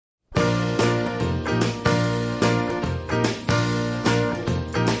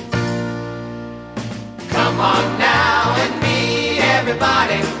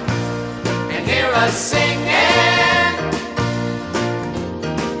hear us singing.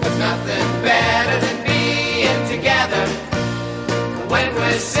 There's nothing better than being together when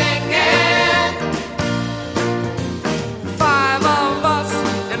we're singing. 5 of us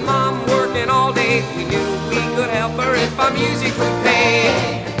and Mom working all day. We knew we could help her if our music would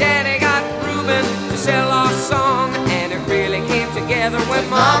pay. Daddy got Reuben to sell our song, and it really came together when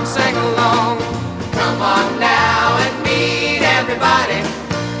Mom sang along. Come on now and meet everybody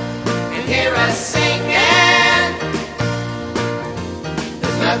and hear us singing.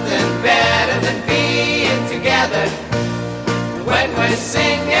 There's nothing better than being together when we're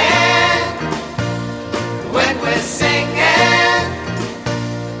singing. When we're singing.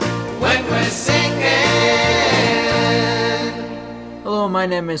 When we're singing. Hello, my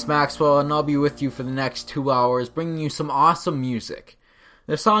name is Maxwell, and I'll be with you for the next 2 hours, bringing you some awesome music.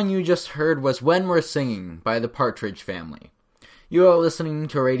 The song you just heard was When We're Singing by the Partridge Family. You are listening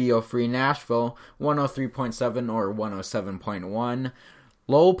to Radio Free Nashville, 103.7 or 107.1,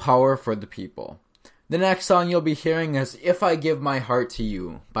 low power for the people. The next song you'll be hearing is If I Give My Heart to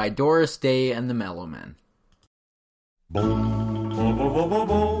You by Doris Day and the Mellow-Men. Boom, boom, boom, boom, boom,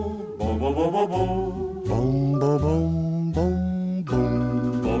 boom, boom, boom, boom, boom,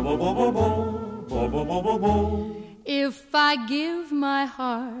 boom, boom, boom. If I give my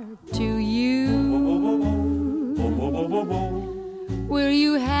heart to you, will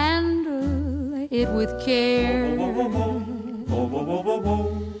you handle it with care?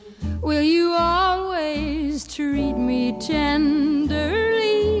 Will you always treat me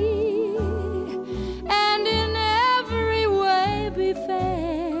tenderly and in every way be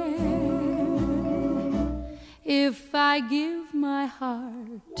fair? If I give my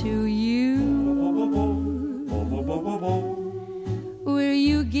heart to you, will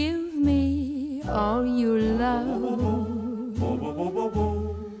you give me all your love?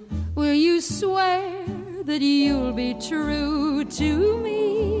 Will you swear that you'll be true to me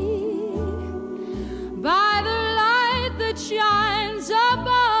by the light that shines above?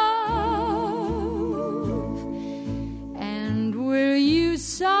 And will you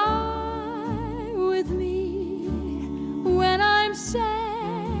sigh with me when I'm sad?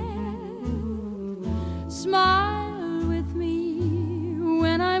 Smile with me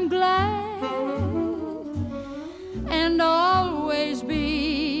when I'm glad, and always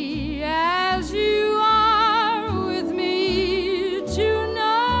be as you are with me tonight.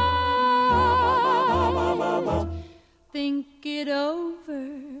 Think it over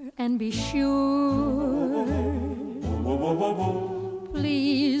and be sure.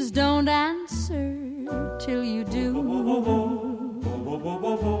 Please don't answer till you do.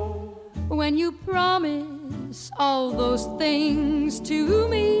 When you promise all those things to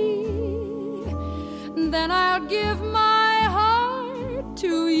me, then I'll give my heart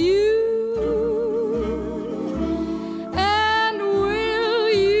to you. And will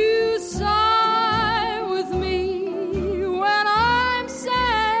you sigh with me when I'm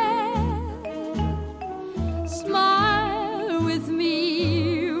sad? Smile with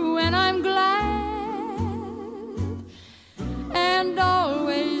me when I'm glad, and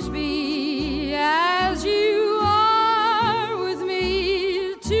always be as you are with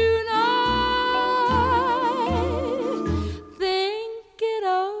me tonight. Think it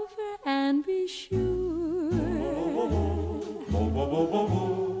over and be sure.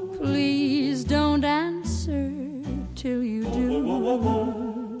 Please don't answer till you do.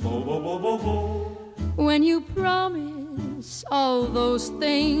 When you promise all those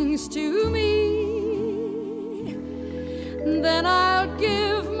things to me, then I'll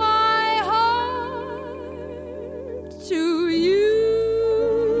give my heart to you.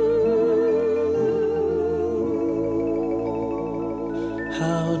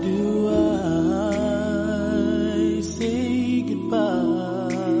 How do I say goodbye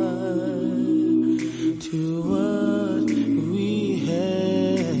to what we had?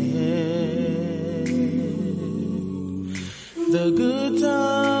 The good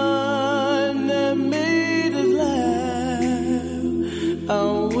time that made us laugh,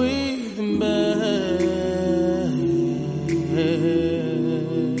 I'll wait them back.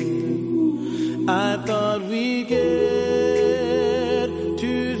 I thought we'd get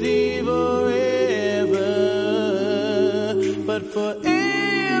to see forever, but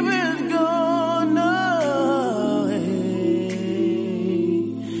forever is gone away.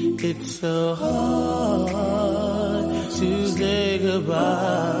 It's so hard to say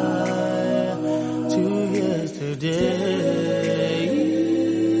goodbye to yesterday.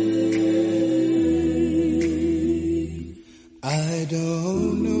 I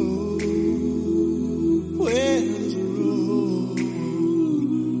don't know where the road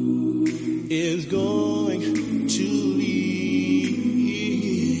is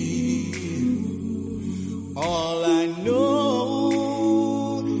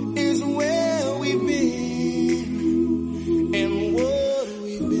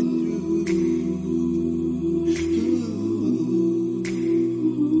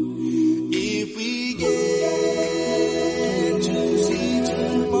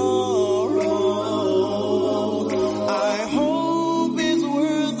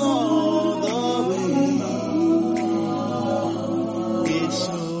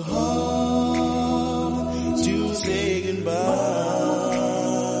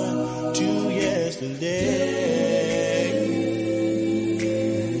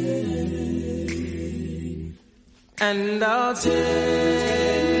I'll take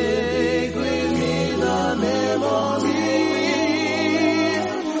with me the memories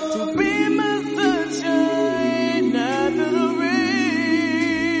to be my sunshine after the rain.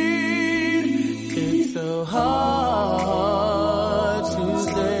 It's so hard to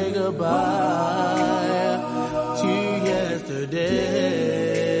say goodbye to yesterday.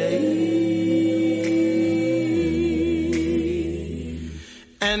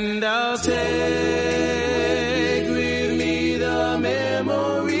 And I'll take with me the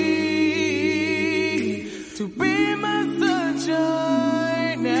memory to be my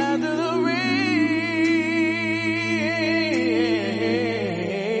sunshine after the rain.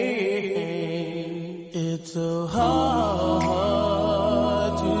 It's so hard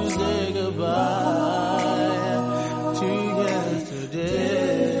to say goodbye to yesterday.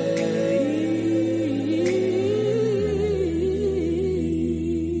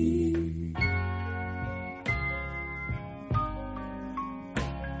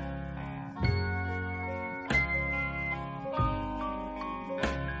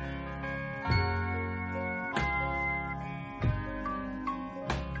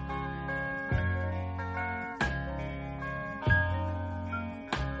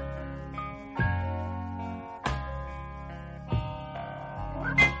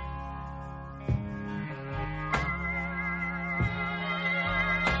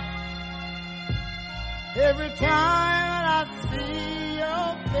 Every time I see your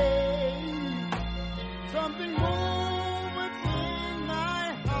face, something moves within my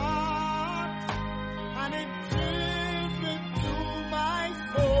heart, and it chills me to my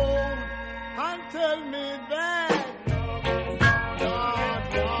soul, and tell me that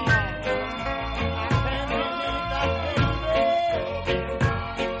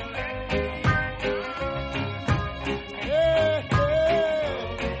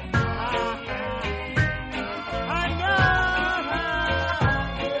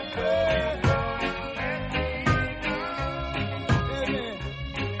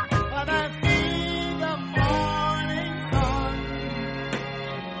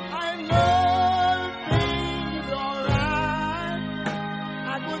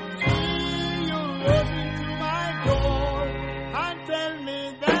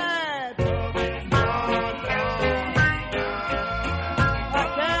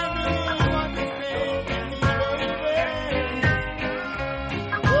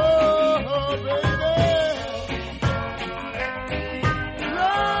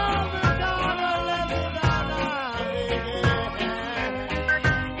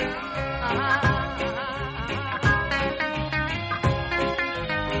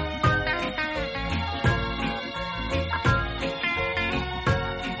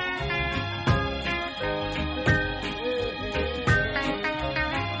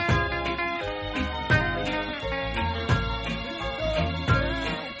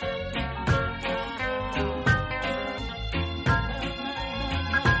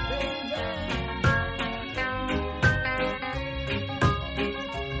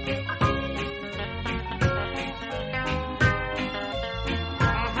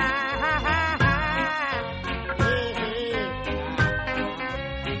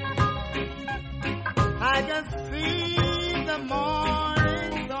I can see the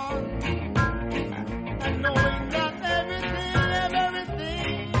morning sun, and knowing that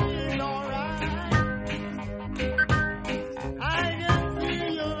everything is alright. I can see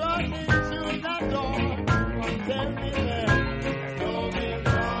you running through the door, and tell me that you'll be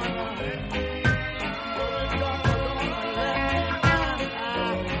gonna let me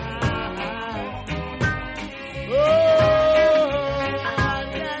down. Oh, I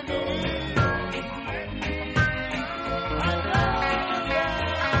can't believe.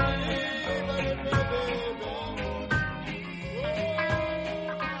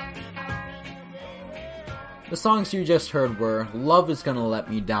 The songs you just heard were Love Is Gonna Let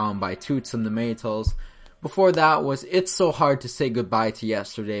Me Down by Toots and the Maytals. Before that was It's So Hard to Say Goodbye to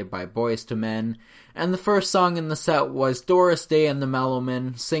Yesterday by Boyz II Men. And the first song in the set was Doris Day and the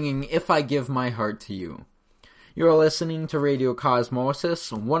Mellowmen singing If I Give My Heart to You. You are listening to Radio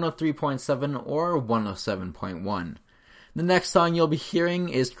Cosmosis 103.7 or 107.1. The next song you'll be hearing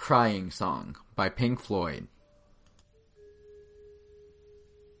is Crying Song by Pink Floyd.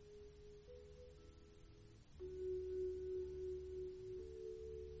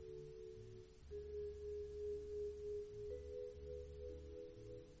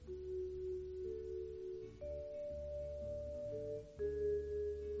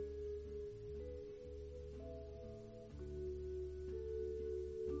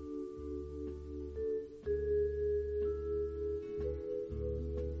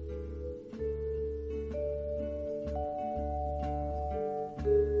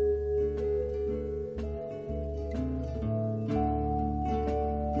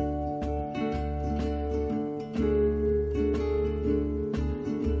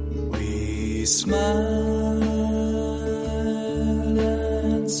 smile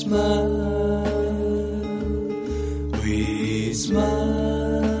and smile. We smile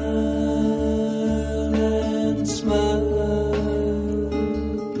and smile.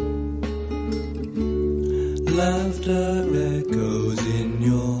 Laughter echoes in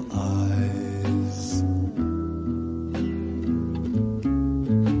your eyes.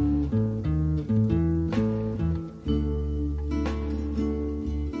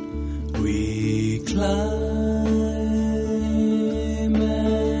 We climb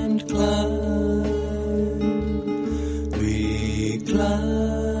and climb. We climb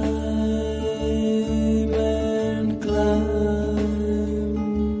and climb.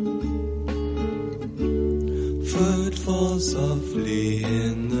 Footfall softly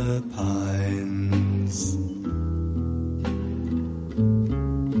in the pines.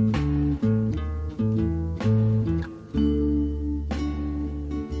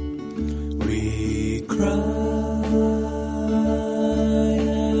 We cry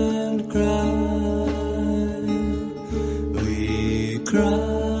and cry. We cry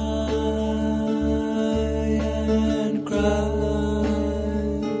and cry.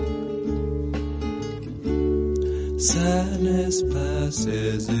 Sadness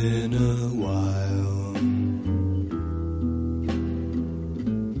passes in a while.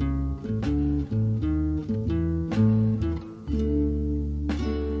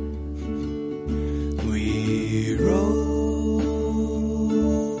 We roll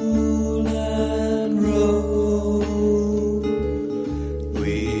and roll.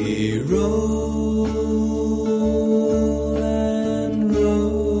 We roll and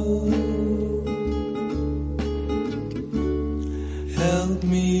roll. Help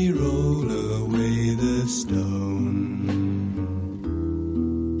me roll away the stone.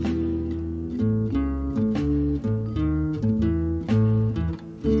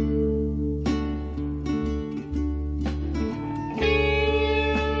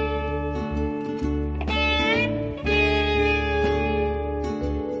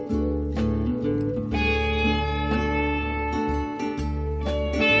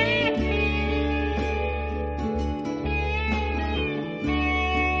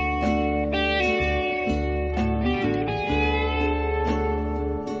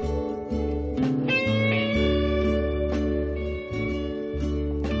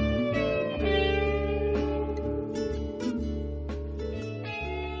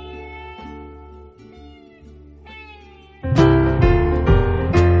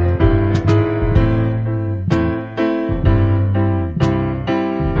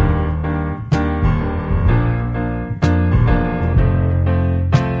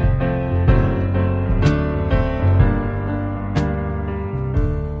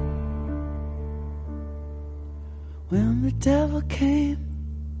 When the devil came,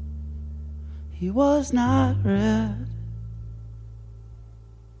 he was not red.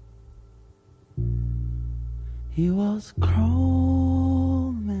 He was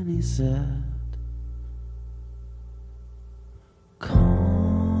chrome and he said, "Come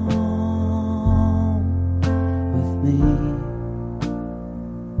with me.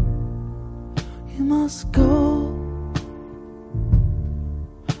 You must go."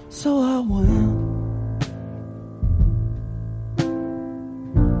 So I went.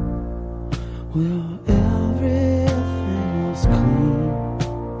 Well, everything was clean,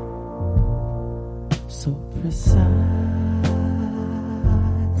 so precise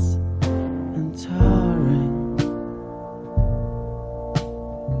and towering.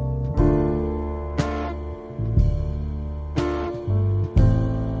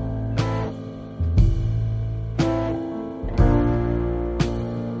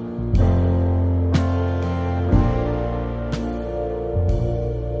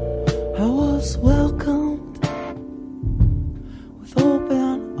 I was welcomed with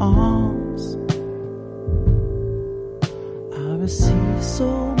open arms. I received so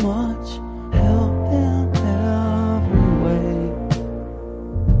much help in every way.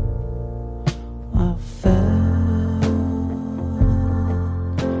 I felt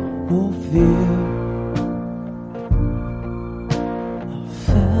no fear. I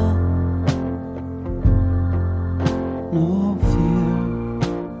felt no fear.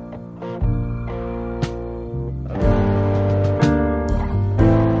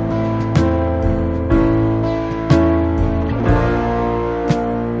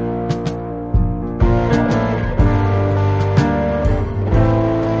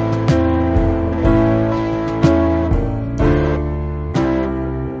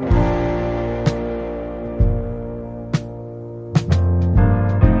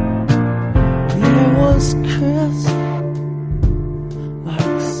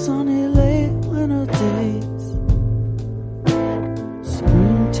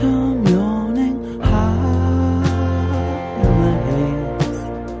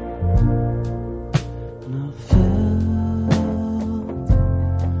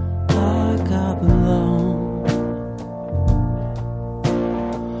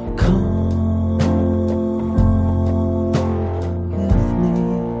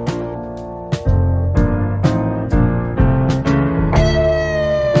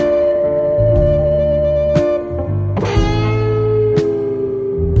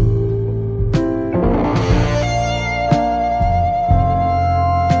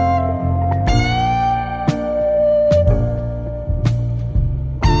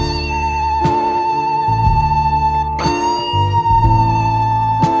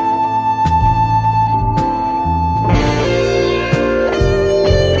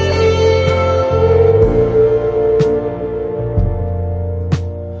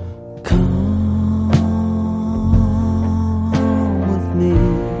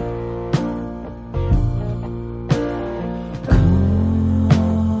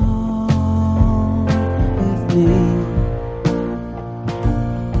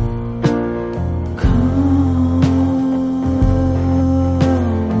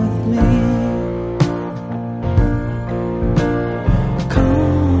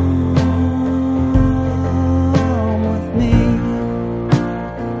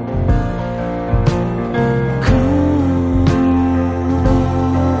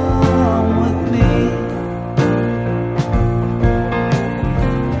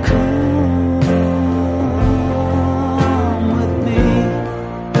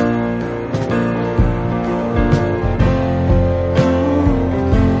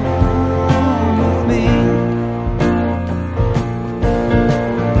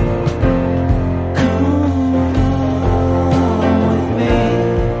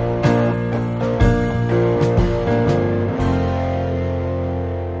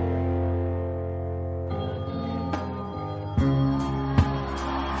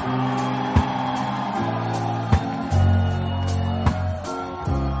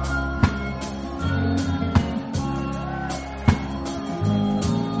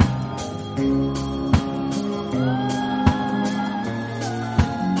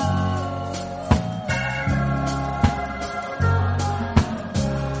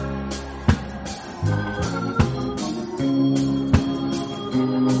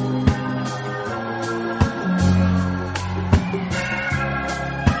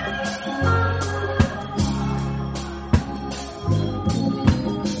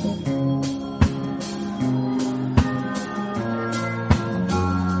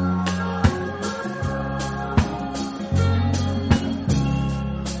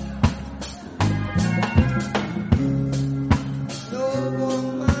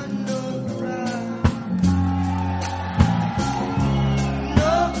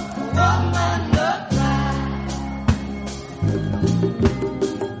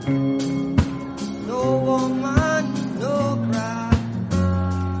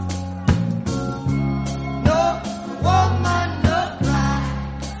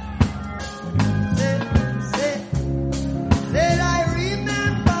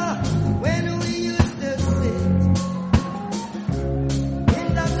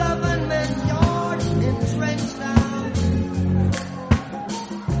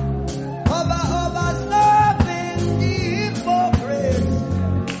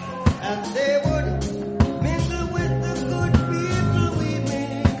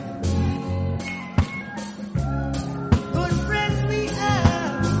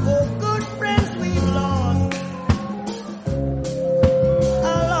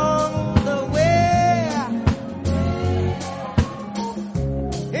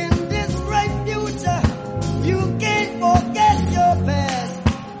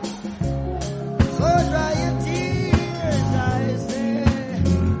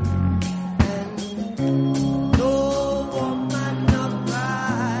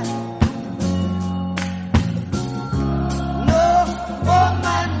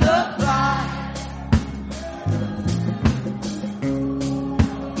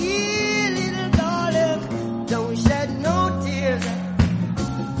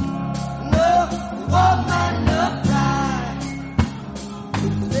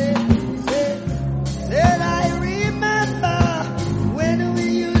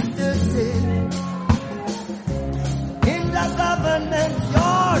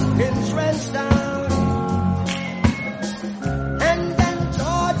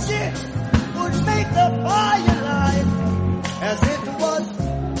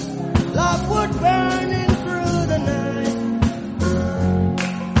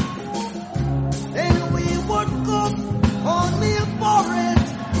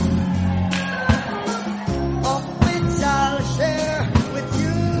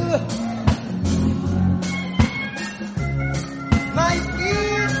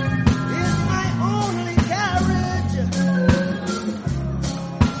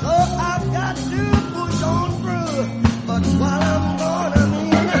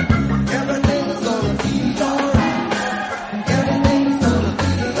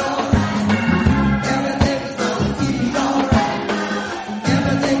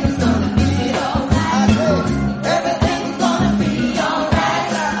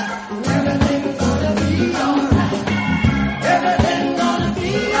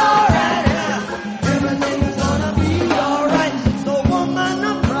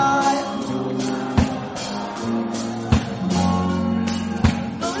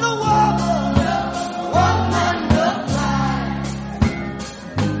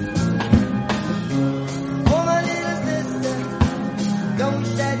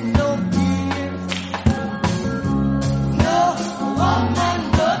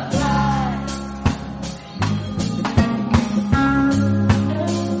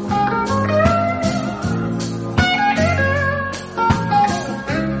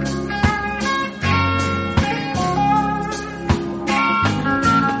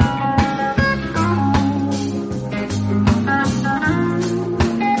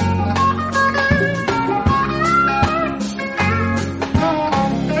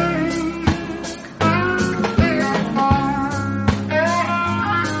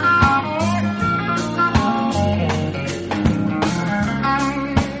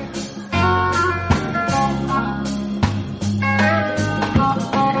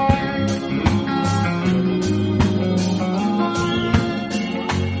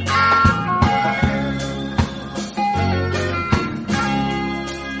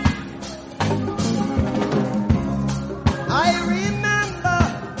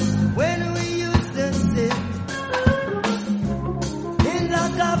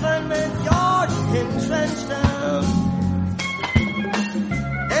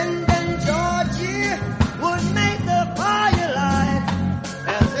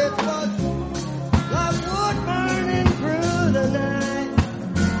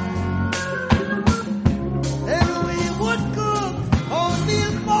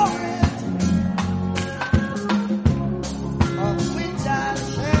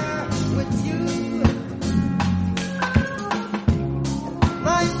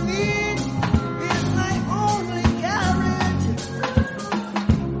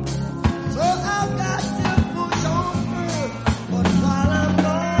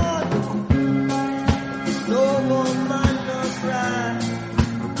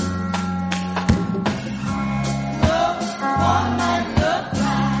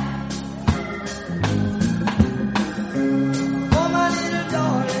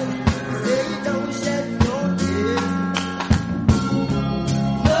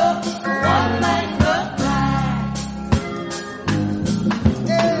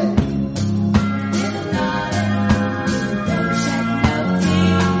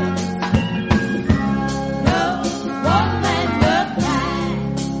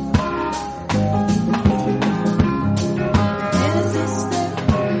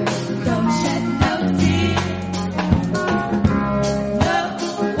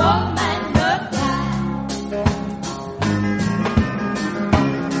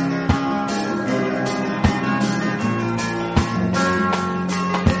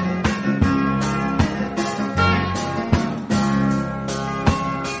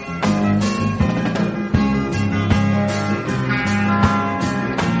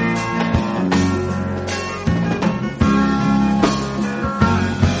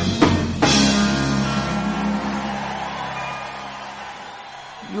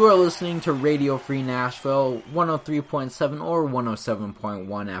 You are listening to Radio Free Nashville, 103.7 or 107.1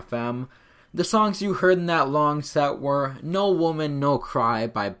 FM. The songs you heard in that long set were No Woman, No Cry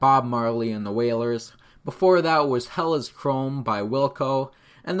by Bob Marley and the Wailers. Before that was Hell is Chrome by Wilco.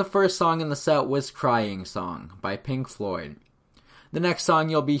 And the first song in the set was Crying Song by Pink Floyd. The next song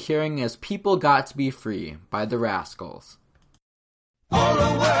you'll be hearing is People Got to Be Free by The Rascals. All the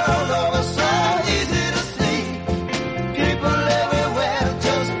world over so easy to see. People everywhere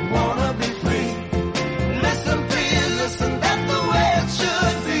just wanna be free. Listen, please, listen, that's the way it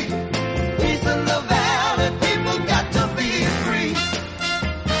should be. Peace in the valley, people got to be free.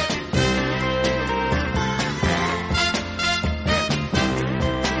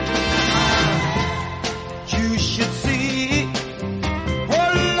 You should see what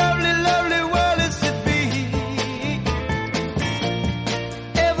a lovely, lovely world is to be.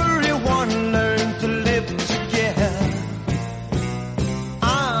 Everyone learn to live together.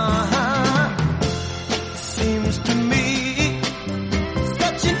 Seems to me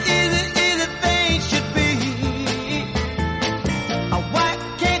such an easy thing should be. Why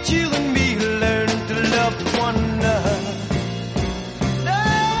can't you and me learn to love one another?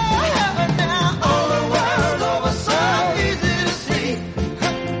 Now all the world over so easy to see.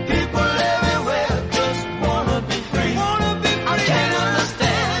 People everywhere just wanna be free. I can't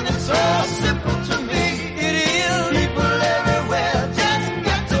understand, it's so simple to me. It is. People everywhere just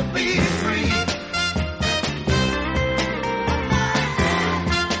got to be free.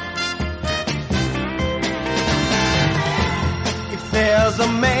 If there's a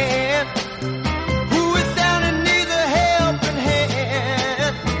man who is down and needs a helping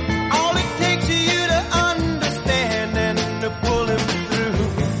hand, all it takes is you to understand and to pull him through.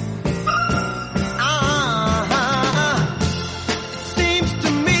 Seems to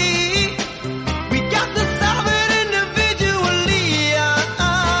me we got to solve it individually.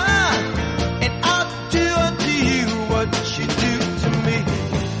 And I'll do to you what you do to me.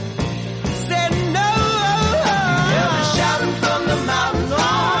 Said no. Yeah, we're shouting from the mountains on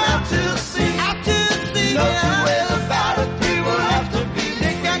out to the sea. No two ways about it, people have to be.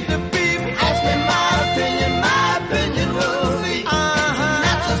 They got to be. Ask me my opinion will be.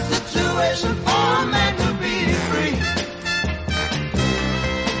 That's a situation for a man to be free.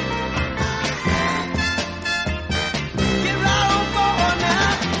 Get right on board now.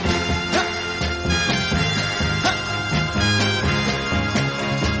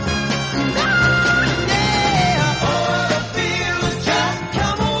 Yeah, all the feelings just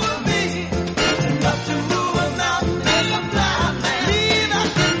come over me. Enough to move a mountain like a blind man. Leave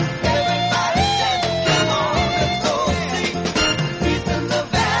us, everybody just come on, let's go see. Peace in the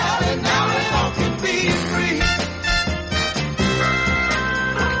valley, now we all can be free.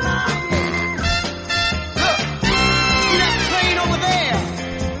 Look, see that train over there?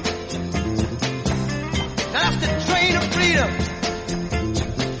 Now that's the train of freedom.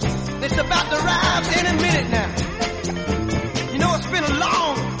 It's about to arrive any minute now. You know it's been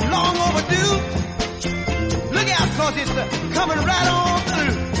long overdue. Look out, 'cause it's coming right on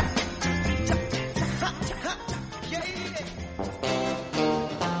through. Yeah.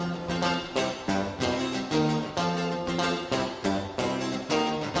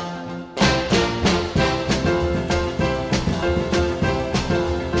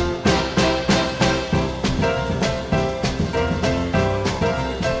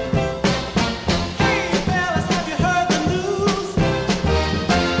 Hey fellas, have you heard the news?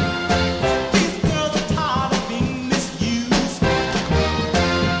 These girls are tired of being misused.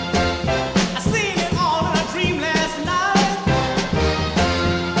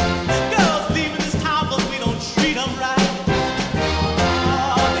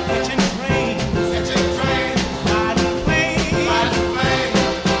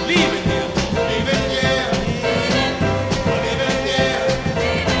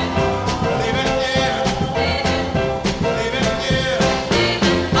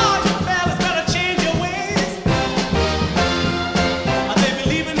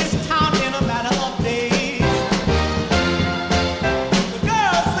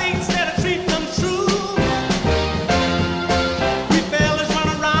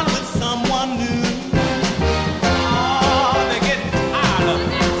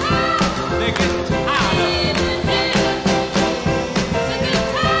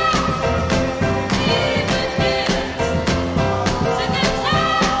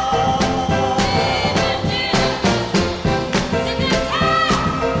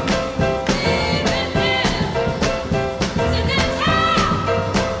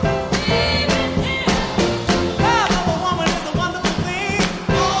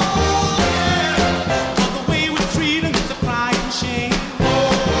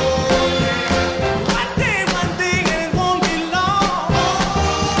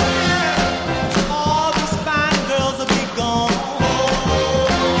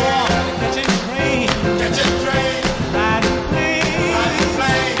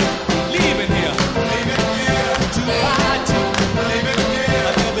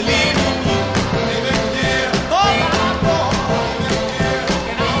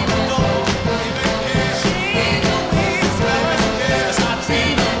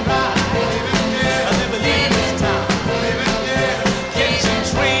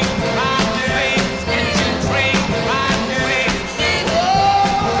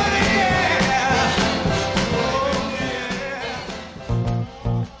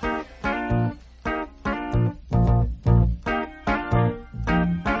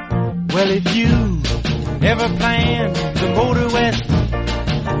 Well, if you ever plan to motor west,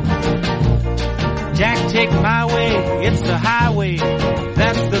 Jack, take my way, it's the highway,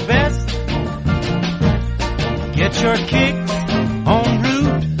 that's the best. Get your kicks on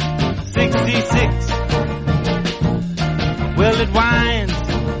Route 66. Well, it winds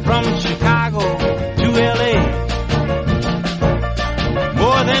from Chicago to LA,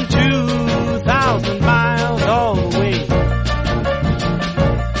 more than 2,000 miles all the way.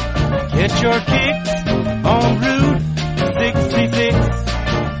 Get your kicks on Route 66.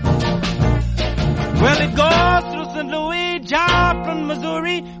 Well, it goes through St. Louis, Joplin,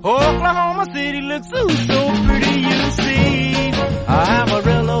 Missouri, Oklahoma City looks so pretty, you see.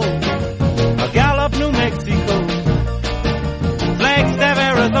 Amarillo, Gallup, New Mexico, Flagstaff,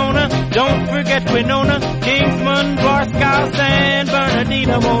 Arizona, don't forget Winona, Kingsman, Barstow, San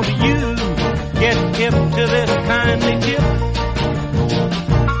Bernardino. Won't you get hip to this kindly tip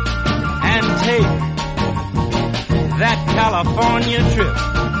and take that California trip?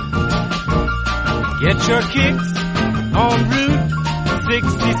 Get your kicks on Route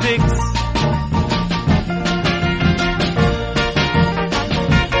 66.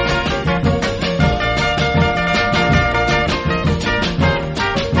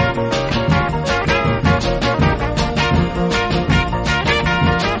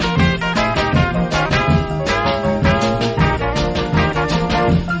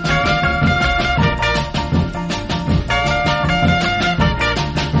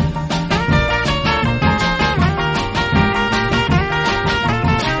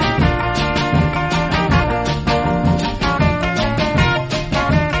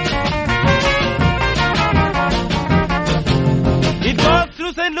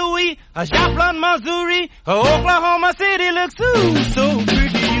 Joplin, Missouri, Oklahoma City looks so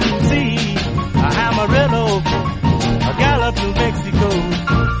pretty, you see. Amarillo, Gallup, New Mexico,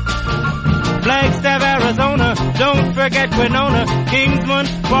 Flagstaff, Arizona, don't forget Winona, Kingsman,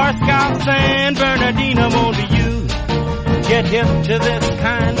 Barstow, San Bernardino. Won't you get hip to this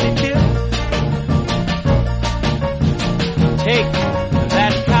kindly tip? Take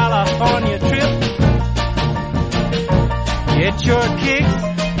that California trip. Get your kicks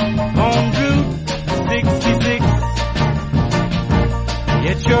on Route 66.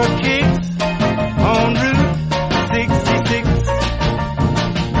 Get your kicks on Route 66.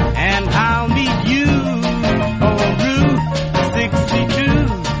 And I'll meet you on Route 62.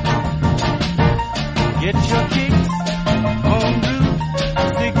 Get your kicks on Route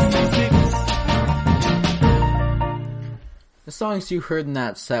 66. The songs you heard in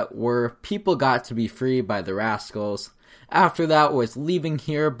that set were People Got to Be Free by the Rascals. After that was Leaving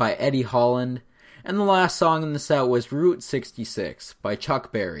Here by Eddie Holland, and the last song in the set was Route 66 by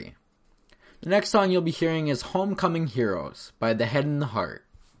Chuck Berry. The next song you'll be hearing is Homecoming Heroes by The Head and the Heart.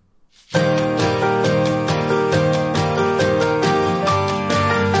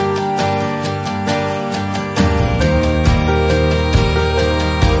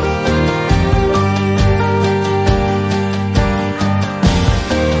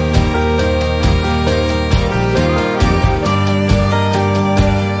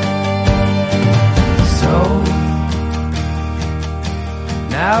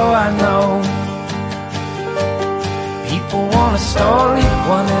 Now I know people want a story,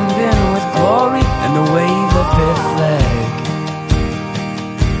 one ending with glory and a wave of their flag.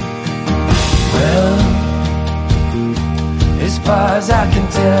 Well, as far as I can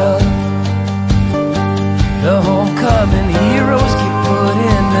tell, the homecoming heroes get put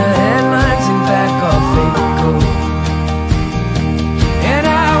in the headlines and back off favorite gold. And I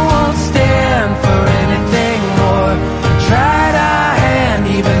won't stand for anything more. Tried our hand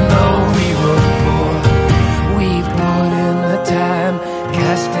even though we were poor. We put in the time,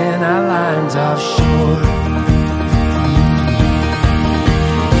 casting our lines offshore.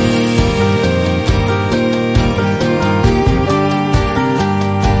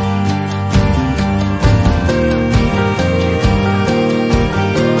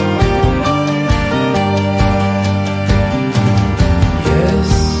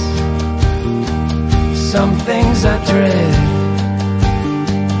 Some things I dread.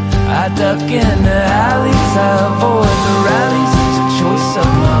 I duck in the alleys, I avoid the rallies. It's a choice of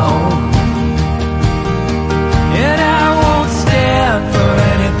my own. And I won't stand for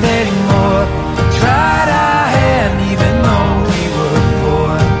anything more. Tried our hand even though we were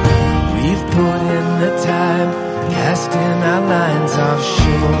poor. We've put in the time, casting our lines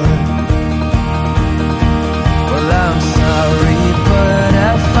offshore. Well, I'm sorry, but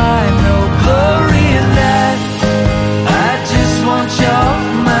I find no glory in that. I just want you off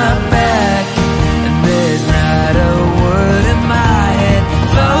my back, and there's not a word in my head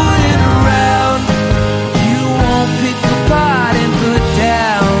floating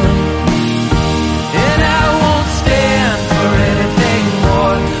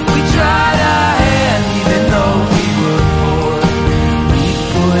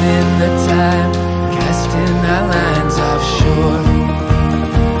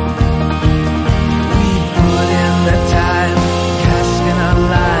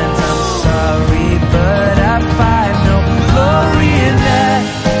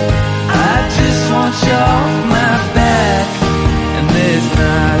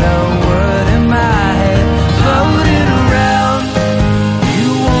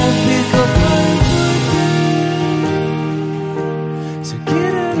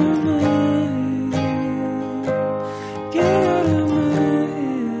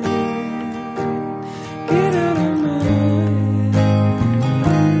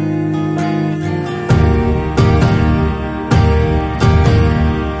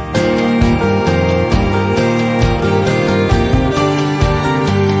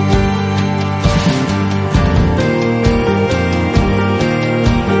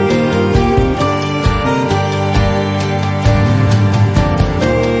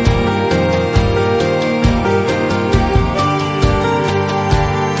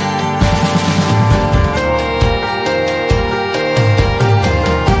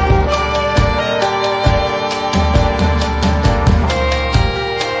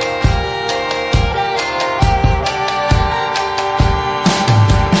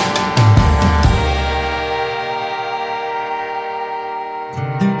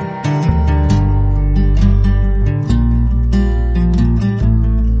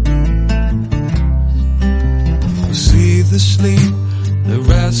sleep that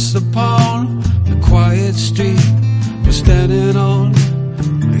rests upon the quiet street we're standing on.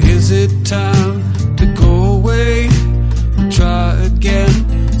 Is it time to go away and try again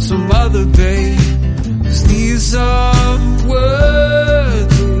some other day? 'Cause these are the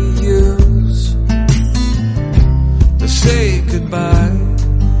words we use to say goodbye.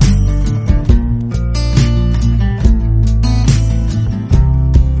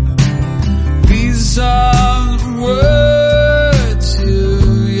 These are the words you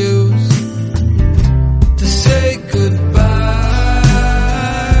use to say goodbye.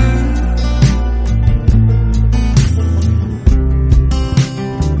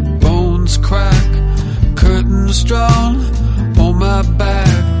 Bones crack, curtains drawn on my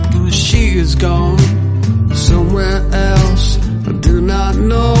back, and she is gone somewhere else. I do not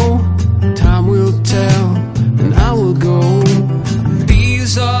know. Time will tell, and I will go.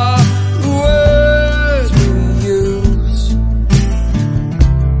 These are the words we use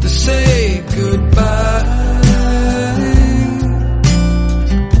to say goodbye.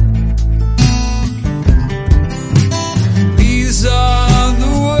 These are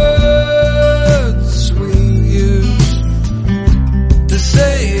the words we use to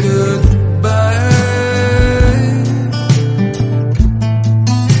say goodbye.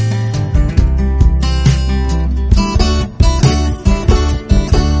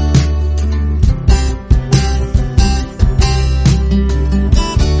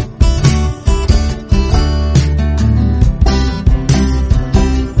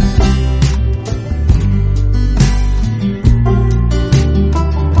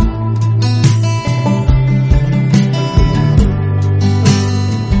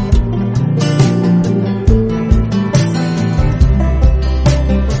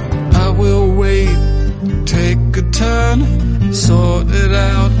 I will wait, take a turn, sort it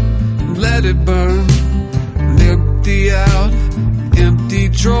out, and let it burn. And empty out, empty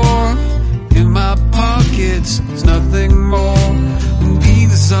drawer in my pockets, there's nothing more. And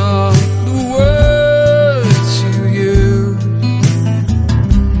these are the words you use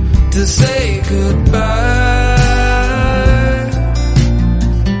to say goodbye.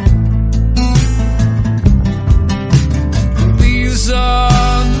 These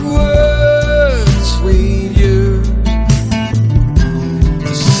are the words we use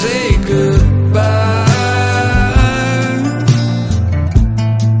to say goodbye.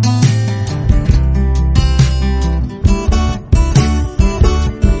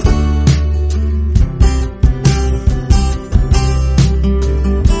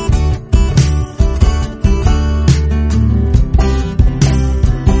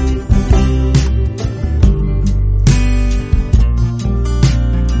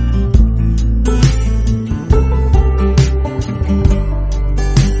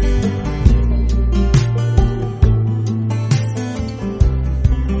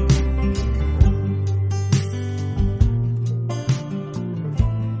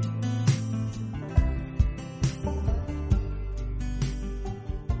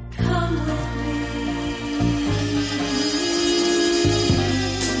 Come with me.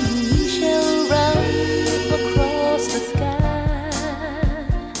 We shall run across the sky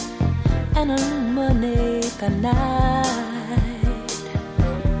and illuminate the night.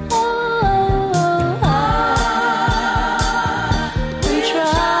 Oh, we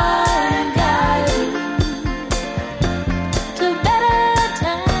try and guide you to better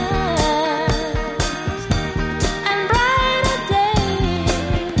times and brighter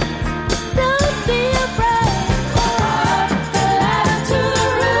days. Don't be afraid. Go up the ladder to the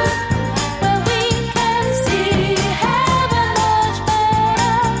roof where we can see heaven much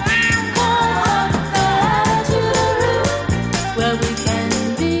better. Go up the ladder to the roof.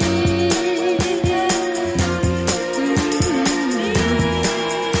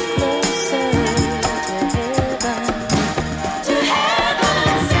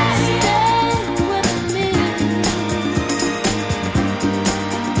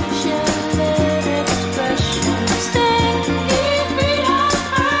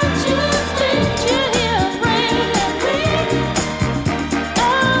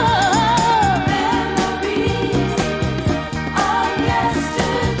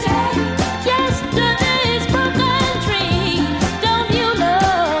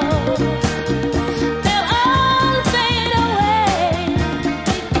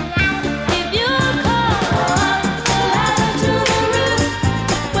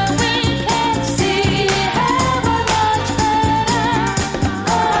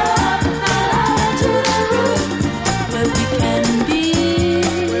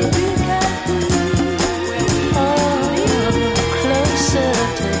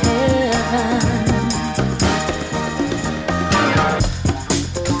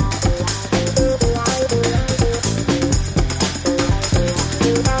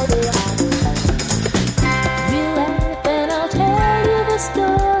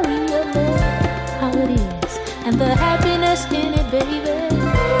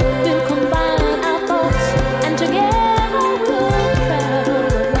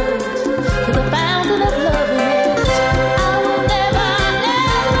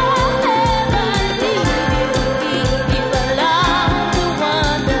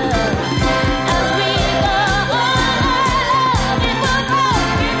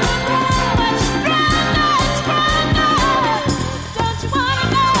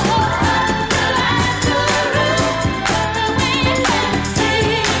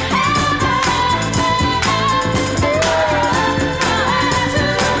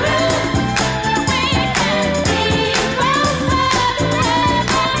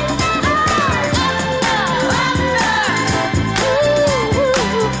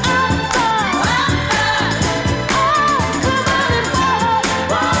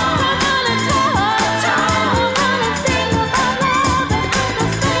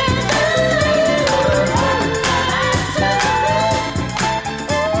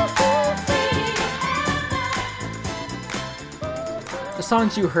 The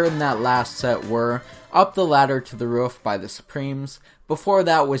songs you heard in that last set were Up the Ladder to the Roof by the Supremes, before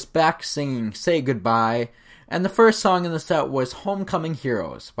that was Beck singing Say Goodbye, and the first song in the set was Homecoming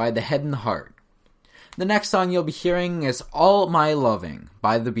Heroes by The Head and Heart. The next song you'll be hearing is All My Loving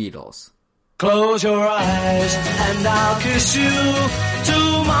by the Beatles. Close your eyes and I'll kiss you.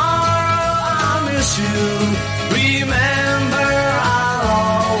 Tomorrow I'll miss you. Remember,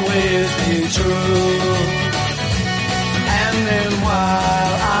 I'll always be true. And then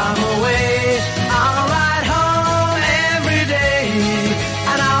while I'm away, I'll ride home every day,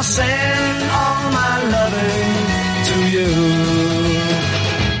 and I'll send all my loving to you.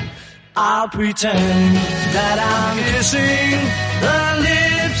 I'll pretend that I'm kissing the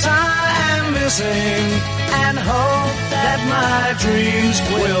lips I am missing, and hope that my dreams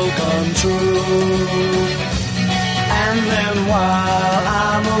will come true. And then while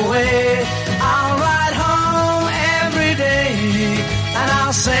I'm away, I'll ride home every day, and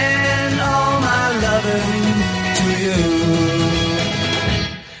I'll send all my loving to you.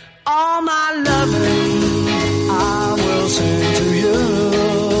 All my loving I will send to you.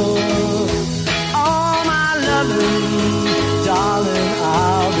 All my loving, darling,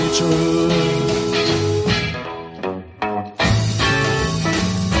 I'll be true.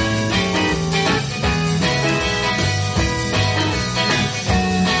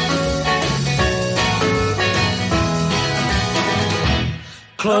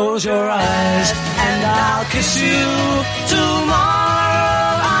 Close your eyes and I'll kiss you.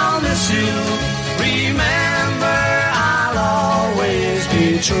 Tomorrow I'll miss you. Remember, I'll always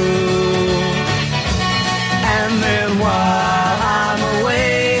be true. And then while I'm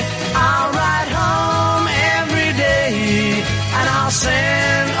away, I'll ride home every day, and I'll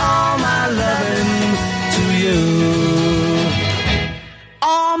send all my loving to you.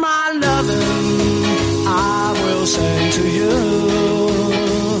 All my loving I will send to you.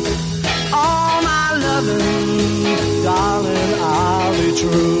 Darling, I'll be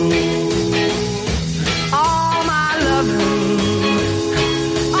true. All my loving,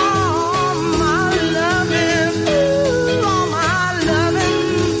 all my loving, ooh, all my loving,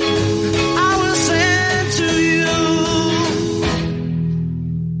 I will send to you.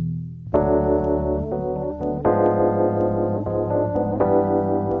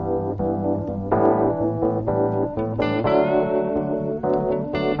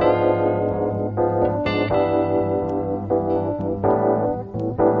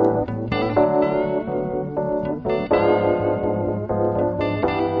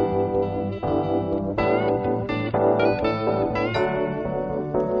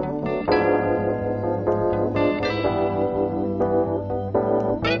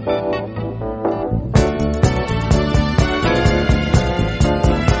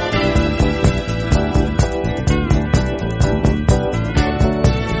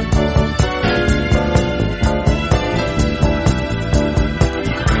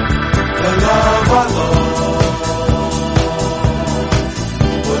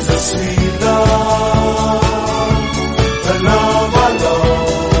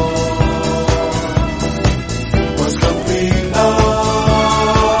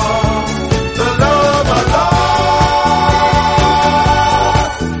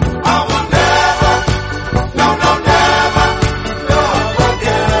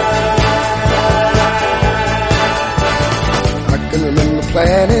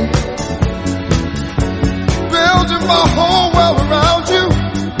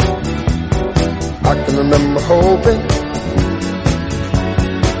 Hoping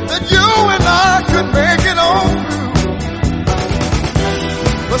that you and I could make it on through,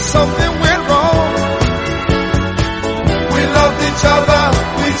 but something went wrong. We loved each other,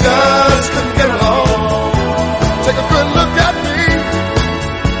 we just couldn't get along. Take a good look at me,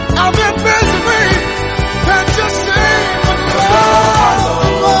 I'm in misery. Can't you see the love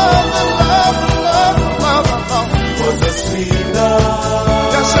was a sweet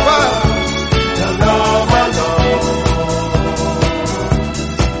love? Yes, it was. The love I love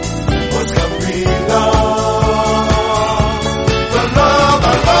was complete love. The love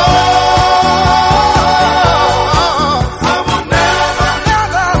I love, I will never,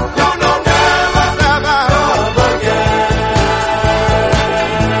 never, no, never, never love again.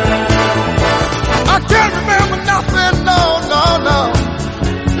 I can't remember nothing, no,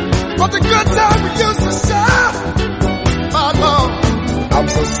 but the good time we used to share. My love, I'm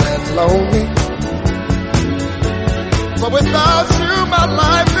so sad and lonely. But without you, my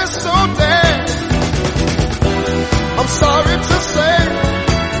life is so dead. I'm sorry to say,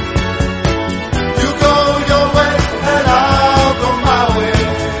 you go your way and I'll go my way.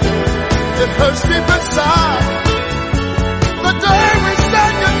 It hurts deep inside the day we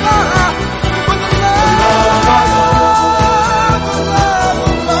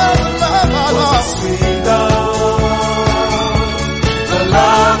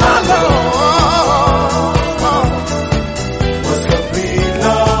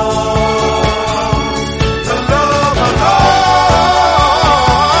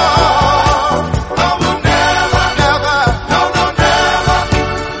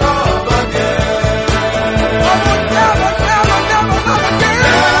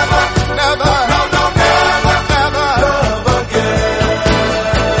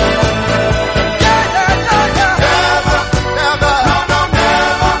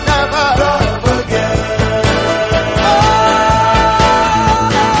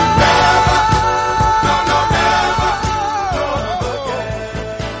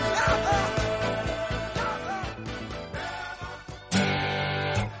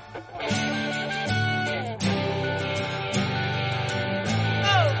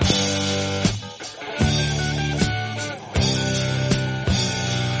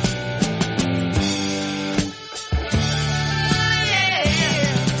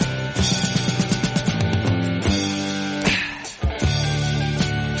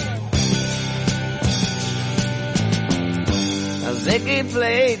Ziggy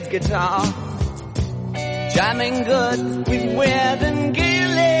played guitar, jamming good with Weird and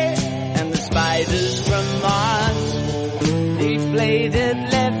Gilly and the Spiders from Mars. He played it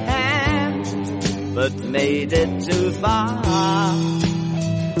left hand, but made it too far.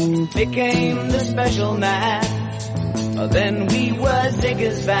 Became the special man, then we were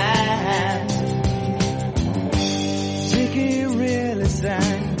Ziggy's band. Ziggy really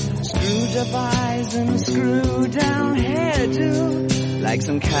sang, screwed up eyes and screwed down hairdo, like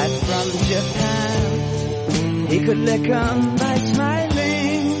some cat from Japan. He could lick 'em by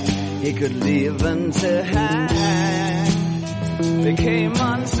smiling, he could leave them to hang. They came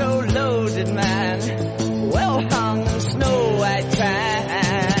on so loaded, man, well hung in snow white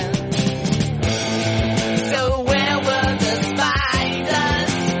tan. So where were the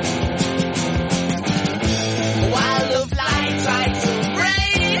spiders while the fly tried to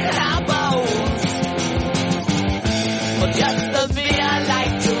break our bones? Well, just the beer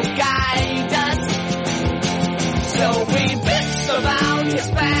like to guide us. So we bitched about his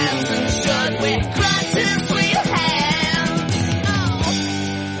fans and should we crushed his sweet hands.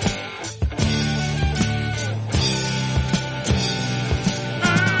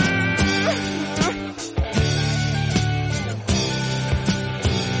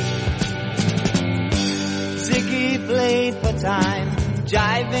 Ziggy played for time,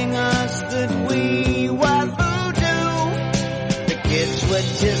 jiving us that we were voodoo. The kids were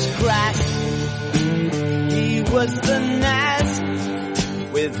just crass. He was the Nas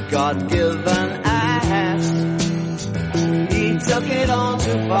with God-given ass. He took it all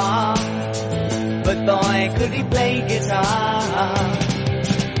too far, but boy could he play guitar.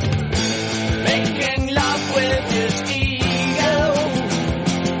 Making love with his ego,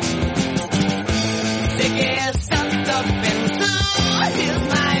 Ziggy sucked up into his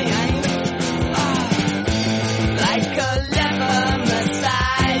mind, like a leper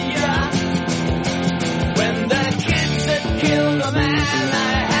messiah. When the kids had killed a man, I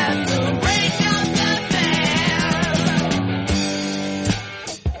had to break up the band.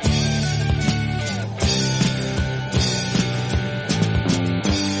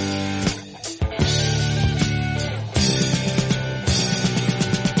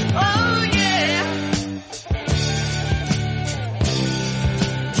 Oh yeah.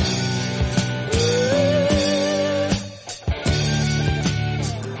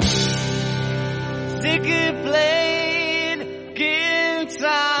 Ziggy played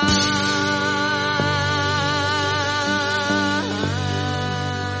guitar.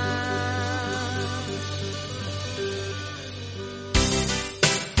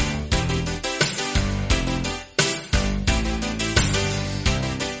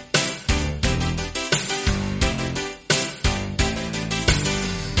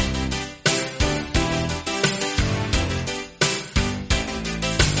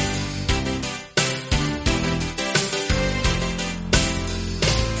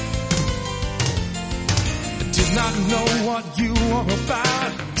 Did not know what you were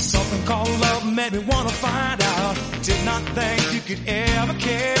about. Something called love made me wanna find out. Did not think you could ever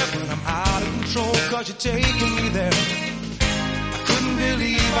care, but I'm out of control 'cause you're taking me there. I couldn't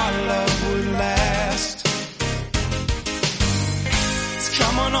believe our love would last. It's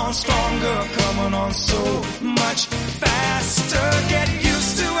coming on stronger, coming on so much faster. Get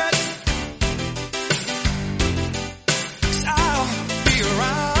used to it, 'cause I'll be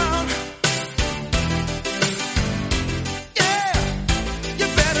around. Yeah, you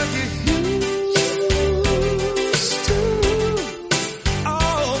better get used to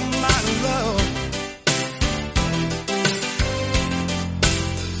all my love.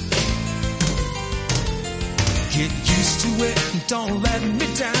 Get used to it and don't let me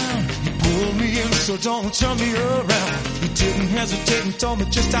down. You pull me in, so don't turn me around. You didn't hesitate and told me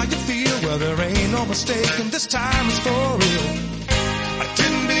just how you feel. Well, there ain't no mistake, and this time it's for real. I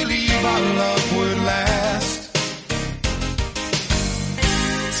didn't believe our love would last.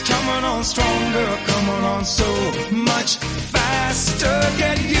 It's coming on stronger, coming on so much faster.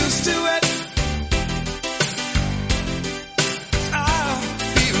 Get used to it. I'll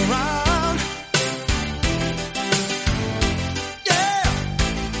be around. Yeah,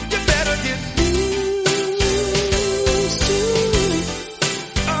 you better get used to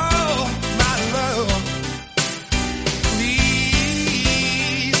oh my love.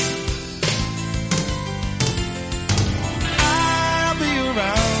 Please, I'll be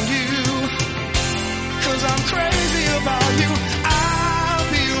around you, 'cause I'm crazy about you. I'll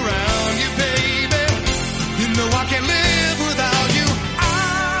be around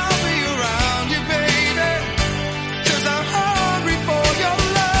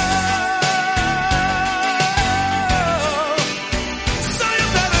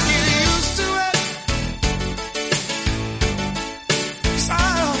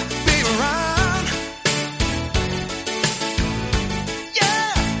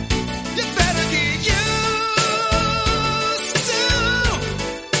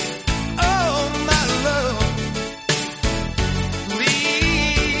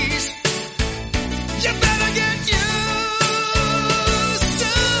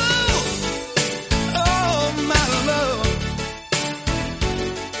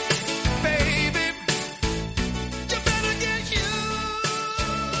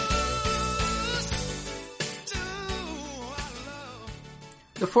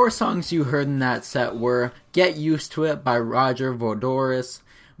The four songs you heard in that set were Get Used to It by Roger Voudouris.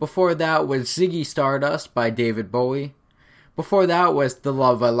 Before that was Ziggy Stardust by David Bowie. Before that was The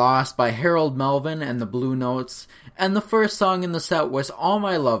Love I Lost by Harold Melvin and the Blue Notes. And the first song in the set was All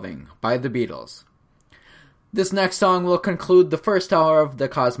My Loving by the Beatles. This next song will conclude the first hour of the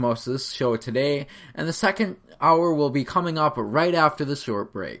Cosmosis show today, and the second hour will be coming up right after the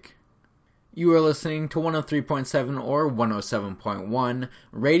short break. You are listening to 103.7 or 107.1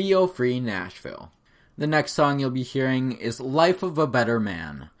 Radio Free Nashville. The next song you'll be hearing is Life of a Better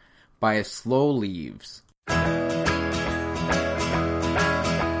Man by Slow Leaves.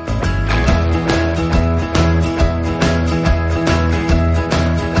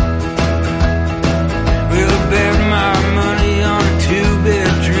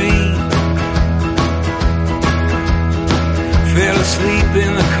 Fell asleep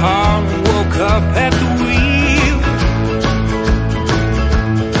in the car and woke up at the wheel.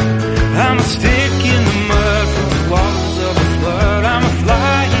 I'm a stick in the mud from the waters of a flood. I'm a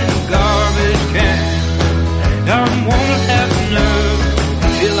fly in a garbage can. I don't wanna have the nerve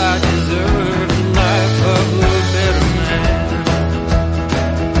until I deserve the life of a better man.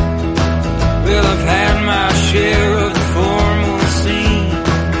 Well, I've had my share of the formal scene,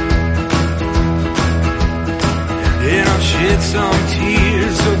 and I've shed some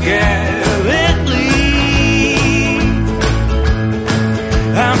tears so gallantly.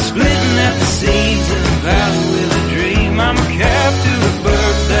 I'm splitting at the seams in the valley with a dream. I'm a captive of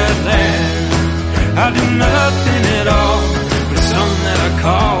birds that land. I do nothing at all with something that I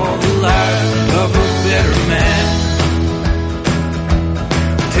call the life of a better man.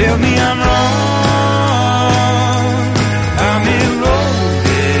 Tell me I'm wrong, I'm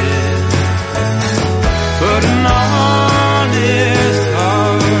eroded, but an honest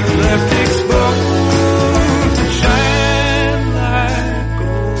heart left exposed to shine like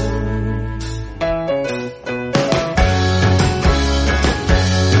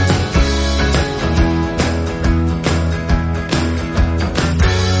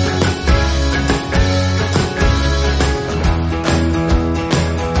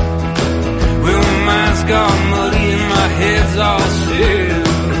well, my mind's got muddy and my head's all still.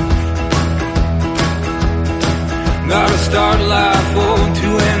 Gotta start life over to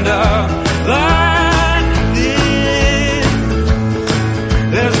end up like this.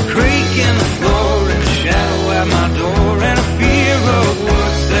 There's a creak in the floor and a shadow at my door and a fear of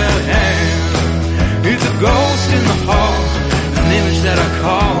what's at hand. It's a ghost in the hall, an image that I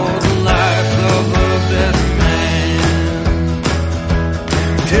call the life of a better man.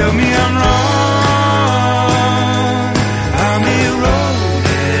 Tell me I'm wrong, I'm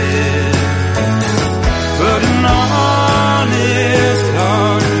eroded, but an honest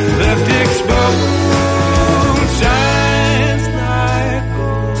heart left exposed shines like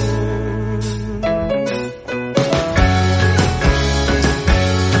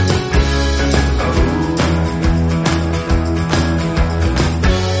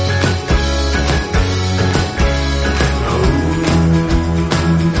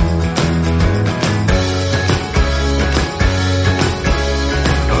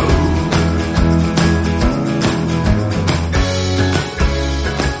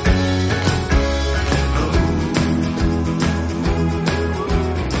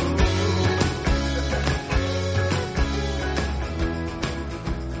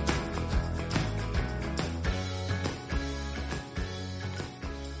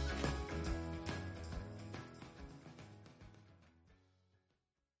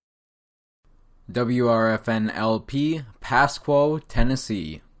WRFN LP, Pasquo,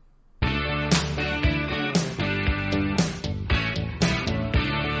 Tennessee.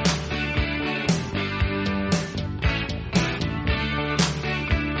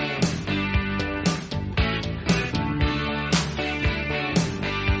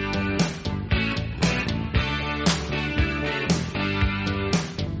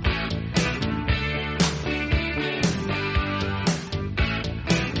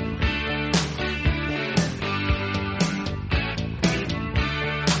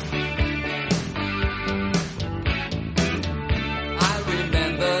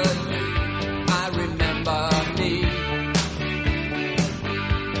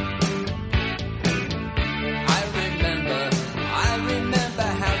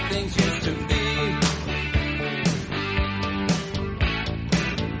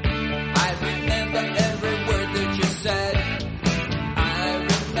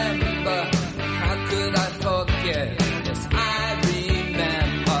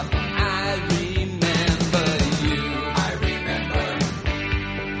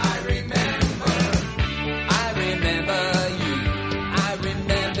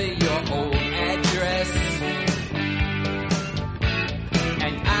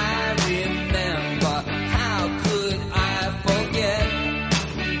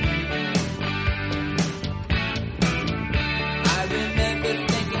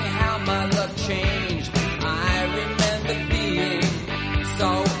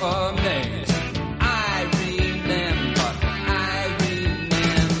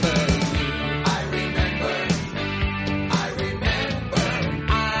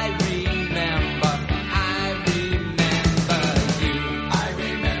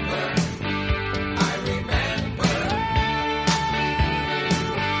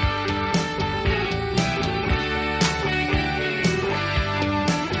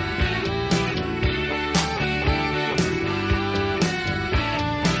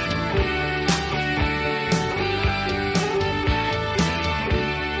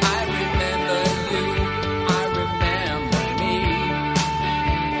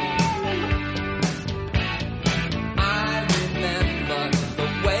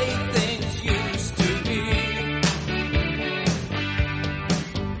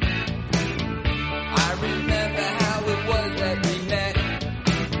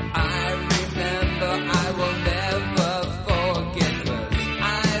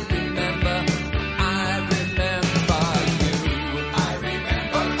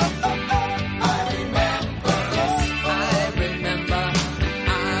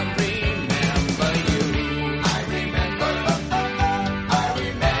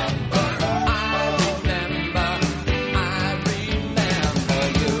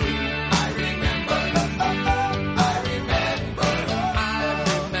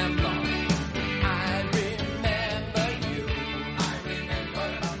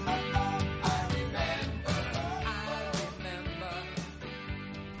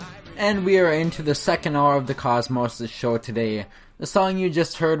 And we are into the second hour of the Cosmos show today. The song you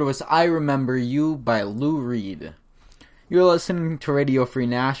just heard was I Remember You by Lou Reed. You're listening to Radio Free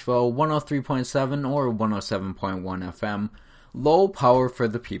Nashville, 103.7 or 107.1 FM, low power for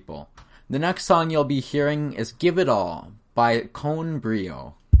the people. The next song you'll be hearing is Give It All by Cone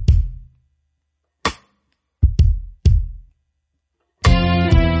Brio.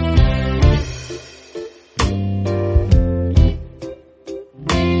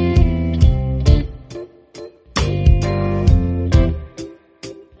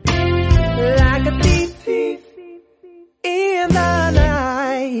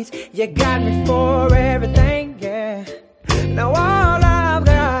 You got me for everything, yeah. Now all I've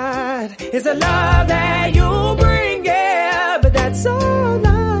got is a love that you bring, yeah. But that's all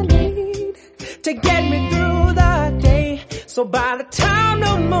I need to get me through the day. So by the time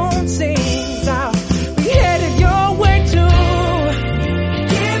the moon sings, I'll be headed your way too.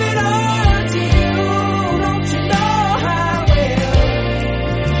 Give it all to you, don't you know I will?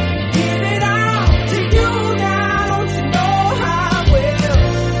 Give it all to you now, don't you know I will?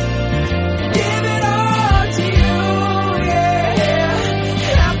 Give it all to you, yeah.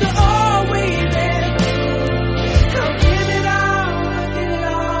 After all we've been through, I'll give it all, give it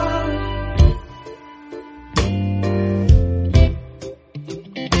all.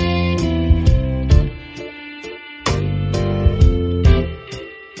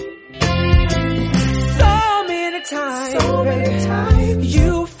 So many times,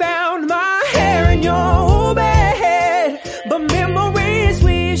 you found my hair in your bed, but memories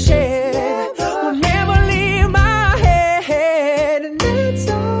we shared will never leave my head, and that's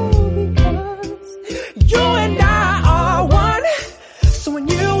all because you and I are one. So when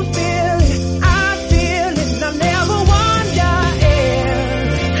you feel it, I feel it, and I never wonder.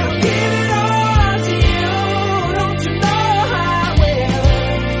 I'll give it all to you, don't you know I will?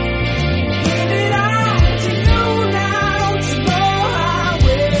 Give it all to you now, don't you know I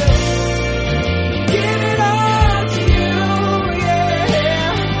will? Give it all to you, yeah.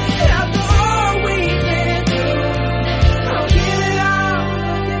 After all we've been through, I'll give it all,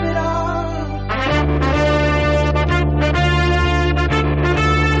 give it all.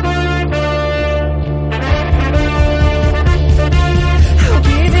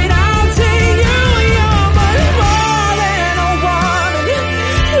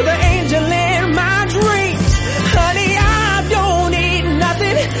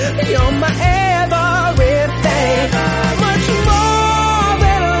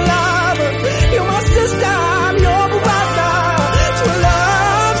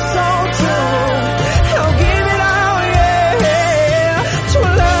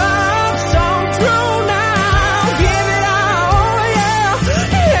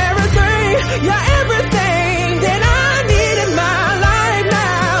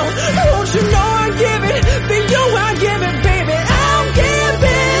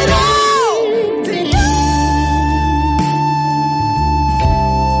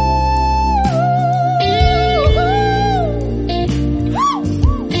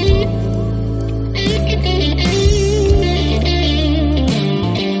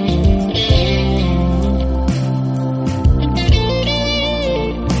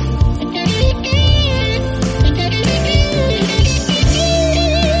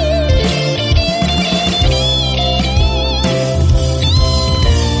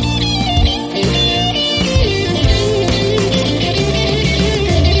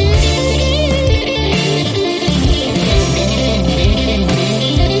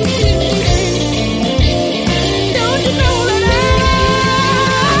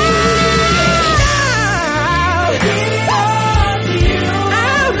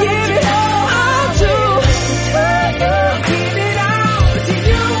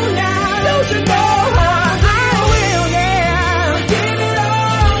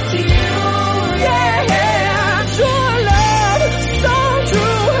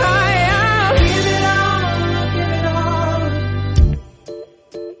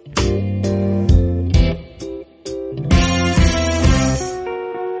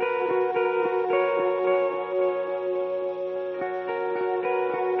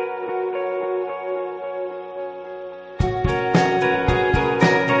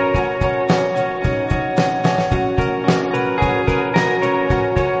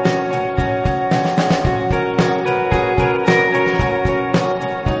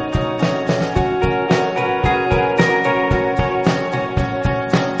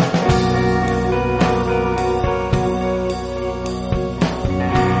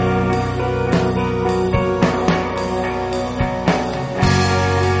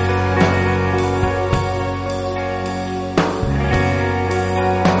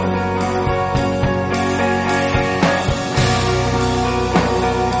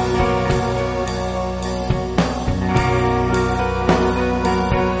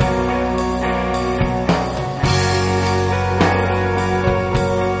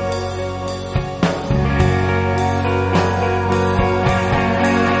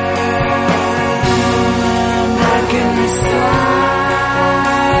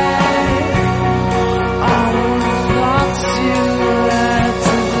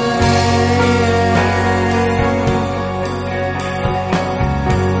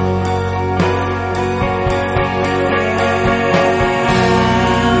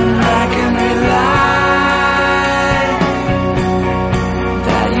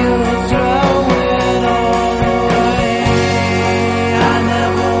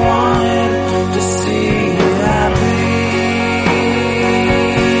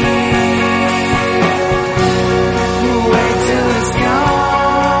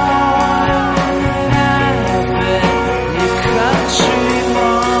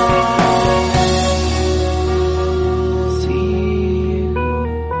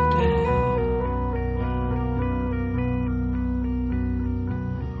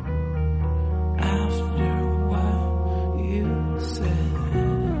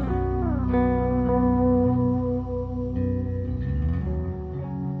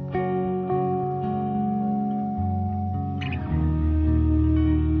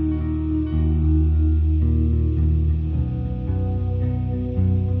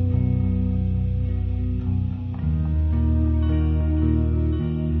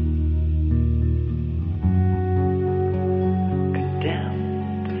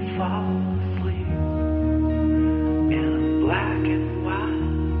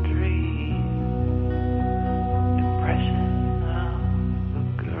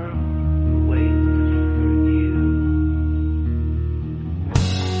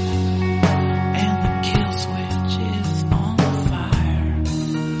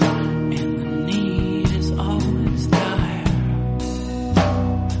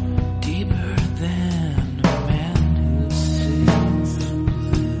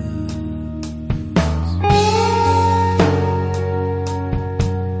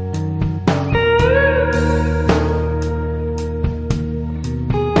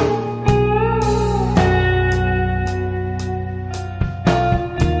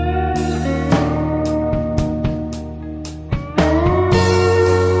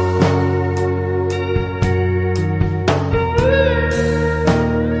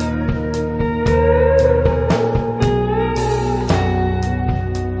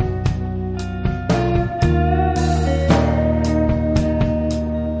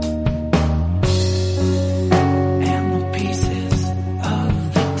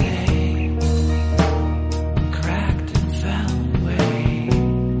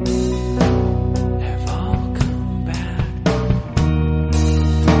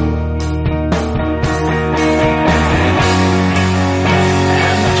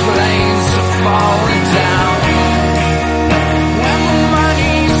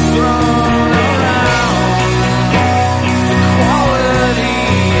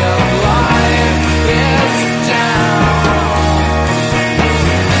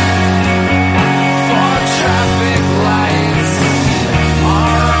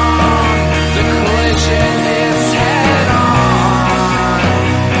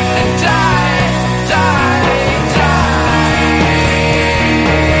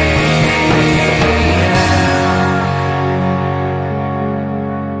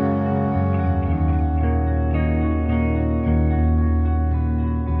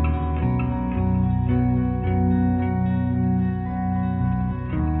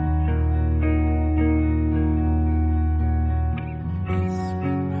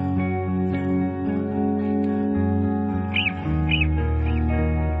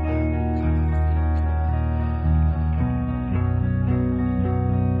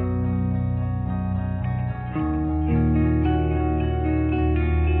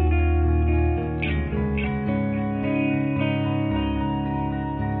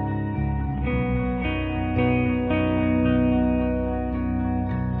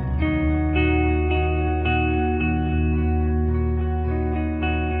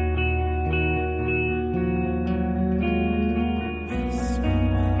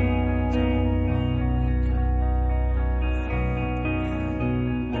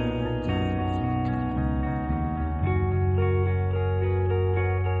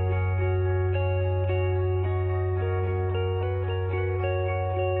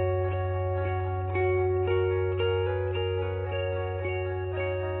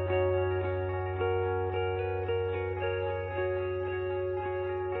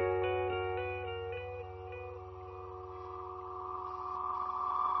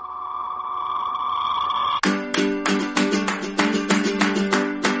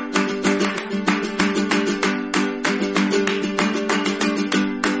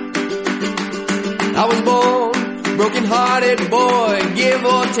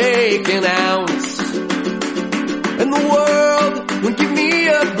 take an ounce. And the world won't give me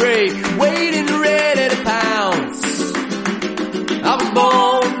a break, waiting ready to pounce. I was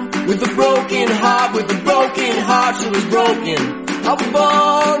born with a broken heart, with a broken heart, she was broken. I was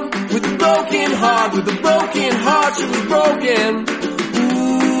born with a broken heart, with a broken heart, she was broken.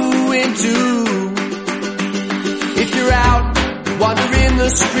 Ooh, in two. If you're out, wandering the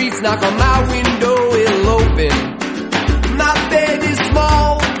streets, knock on my window, it'll open. My bed is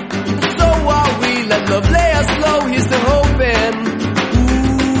small, but so are we. Let love lay us low, here's to hoping.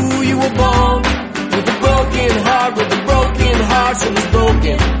 Ooh, you were born with a broken heart, with a broken heart, she was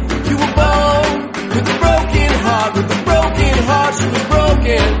broken. You were born with a broken heart, with a broken heart, she was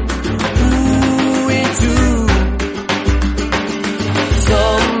broken. Ooh, in two.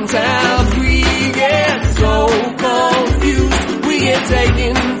 Sometimes we get so confused, we get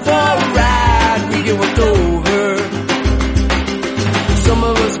taken for a ride, we get worked over. Some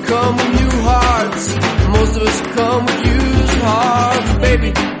of us come with new hearts, most of us come with used hearts.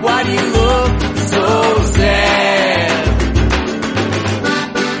 Baby, why do you look so sad?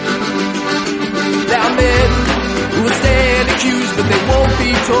 There are men who will stand accused, but they won't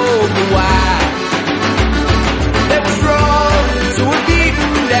be told the why. They were strong, so we're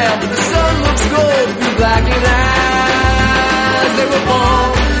beaten down, but the sun looks gold through blackened eyes. They were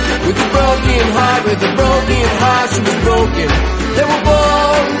born with a broken heart, with a broken heart, she was broken. They were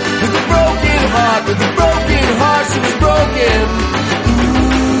born with a broken heart, with a broken heart, she was broken.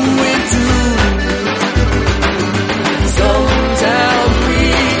 Ooh, in two. Sometimes we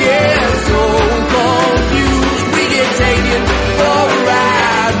get so confused, we get taken for a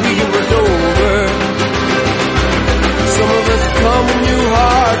ride, we get worked over. Some of us come with new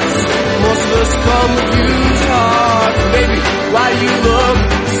hearts, most of us come with used hearts. Baby, why do you look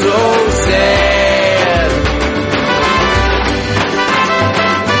so sad?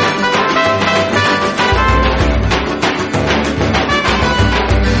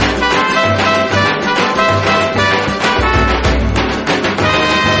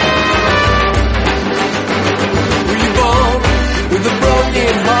 With a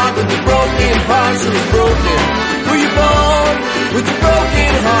broken heart, she was broken. Were you born with a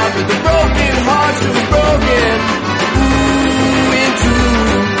broken heart, with a broken heart, she was broken. Ooh, in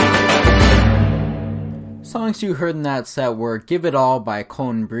two. Songs you heard in that set were Give It All by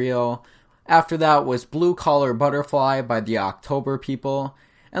Cohen Brio. After that was Blue Collar Butterfly by the October People.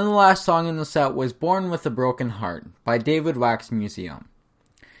 And the last song in the set was Born with a Broken Heart by David Wax Museum.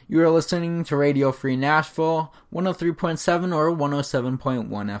 You are listening to Radio Free Nashville, 103.7 or 107.1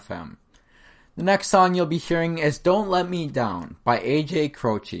 FM. The next song you'll be hearing is Don't Let Me Down by AJ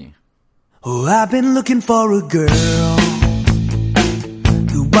Croce. Oh, I've been looking for a girl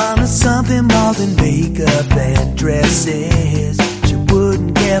who wanted something more than makeup and dresses. She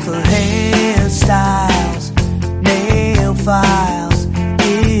wouldn't care for hairstyles, nail files.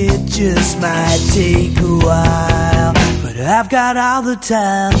 It just might take a while, but I've got all the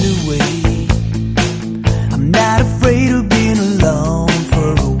time to wait. I'm not afraid of being alone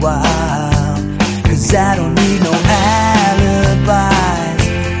for a while, 'cause I don't need no alibis,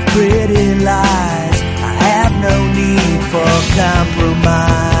 pretty lies. I have no need for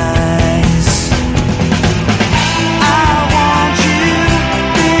compromise. I want you,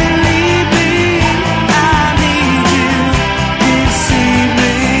 believe me. I need you, deceive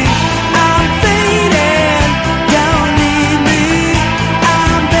me. I'm fading, don't leave me.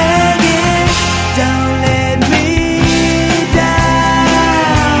 I'm begging, don't let me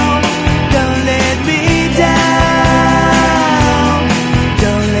down. Don't let me down.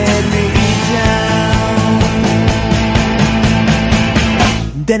 Don't let me down.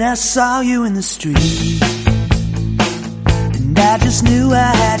 Then I saw you in the street, and I just knew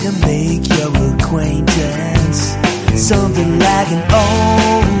I had to make your acquaintance. Something like an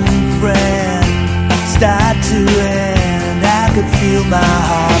old friend, start to end. I could feel my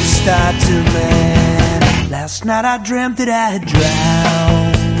heart start to mend. Last night I dreamt that I had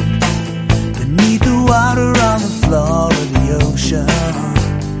drowned beneath the water on the floor of the ocean.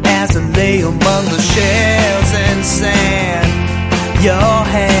 As I lay among the shells and sand, your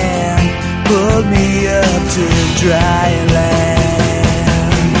hand pulled me up to dry land.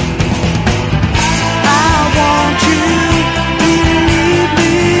 I want you, believe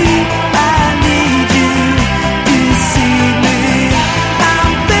me. I need you, deceive me.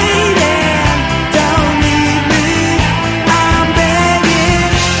 I'm fading, don't leave me. I'm begging,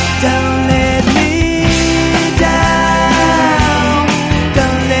 don't let me down.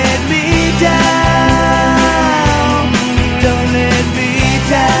 Don't let me down. Don't let me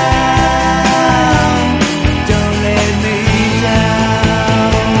down. Don't let me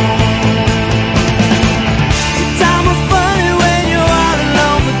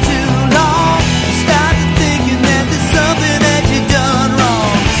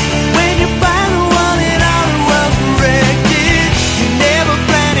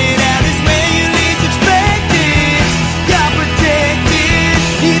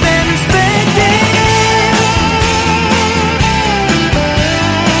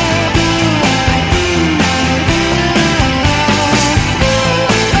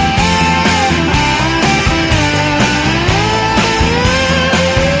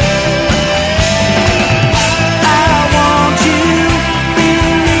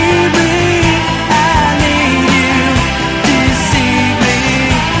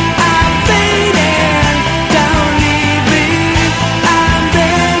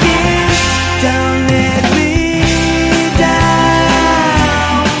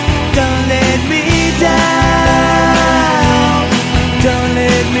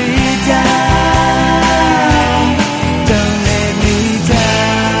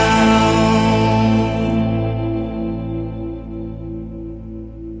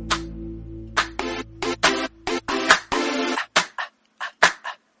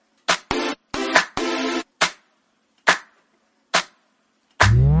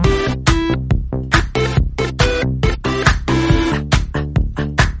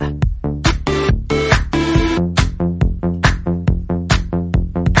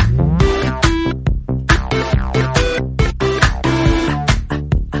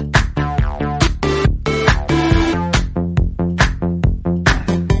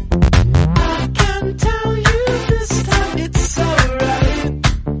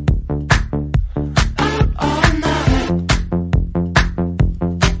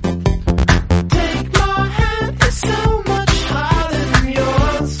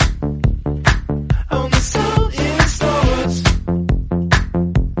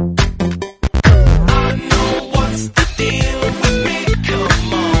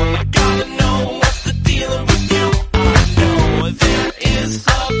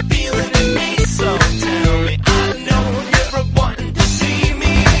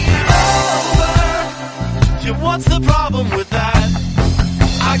what's the problem with that?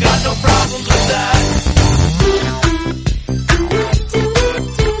 I got no problems with that.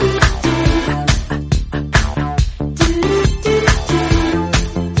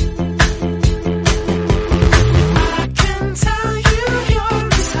 I can tell you you're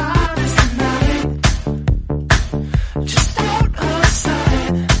as hot as the night, just out of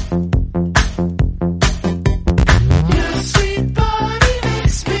sight. Your sweet body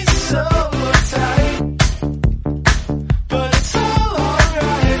makes me so tight, but it's all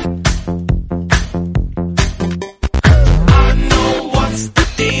alright. I know what's the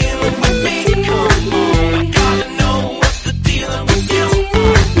dealing with me. Come on, I gotta know what's the dealing with you.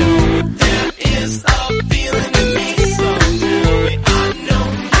 There is a feeling in me, so tell me. I know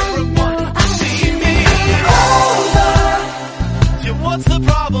you're one to see me over. Yeah, what's the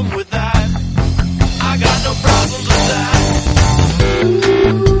problem with that? I got no problems with that.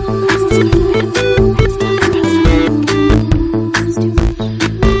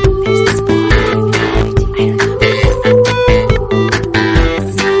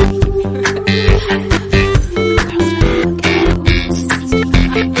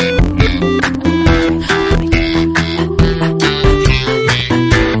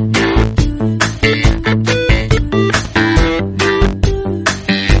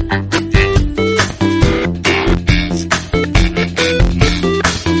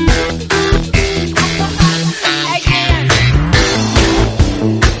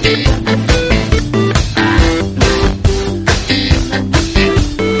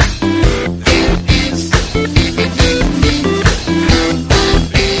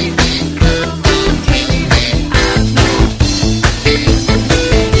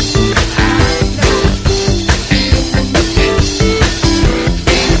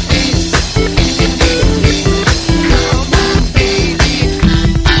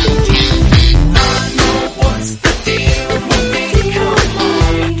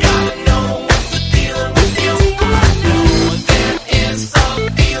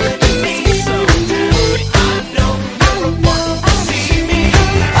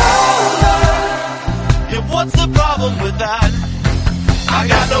 What's the problem with that? I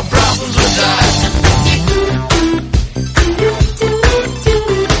got no problems with that.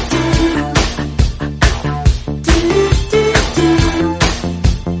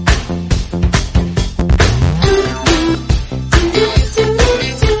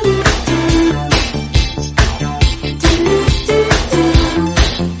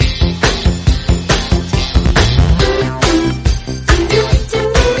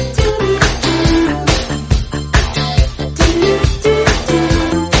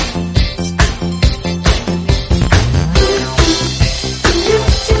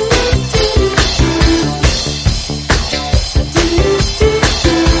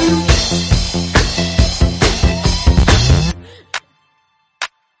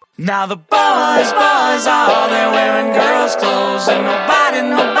 Now the boys are there wearing girls' clothes, and nobody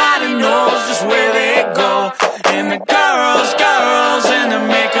knows just where they go. And the girls in their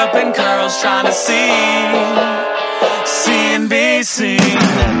makeup and curls, trying to see and be seen.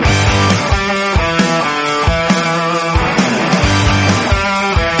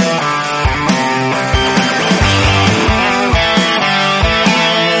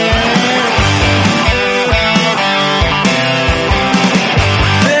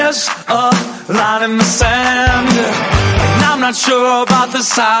 Line in the sand, and I'm not sure about the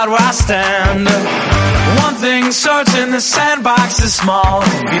side where I stand. One thing certain, the sandbox is small.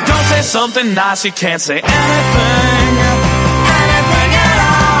 You don't say something nice, you can't say anything at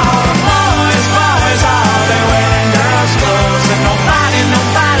all. Boys are there wearing girls' clothes, and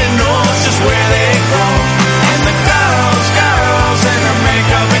nobody knows just where they go. And the girls in their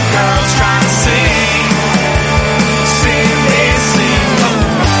makeup and curls, trying to see and be seen.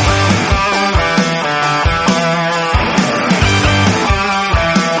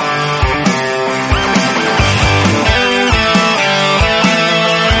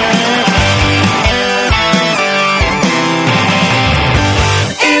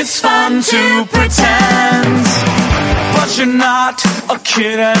 To pretend, but you're not a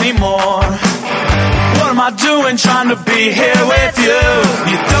kid anymore. What am I doing trying to be here with you?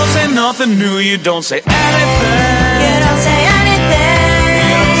 You don't say nothing new, you don't say anything. You don't say anything.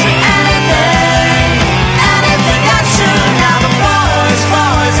 You don't say anything. Anything that's true. Now the boys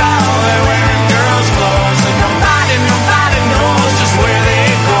are there wearing girls' clothes, and nobody knows just where they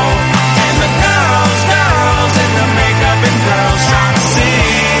go. And the girls in their makeup and curls, trying to see.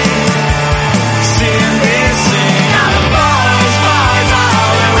 Now the boys are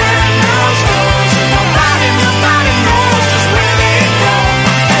there wearing girls' clothes, and nobody knows just where they go.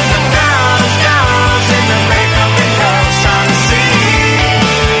 And the girls in their makeup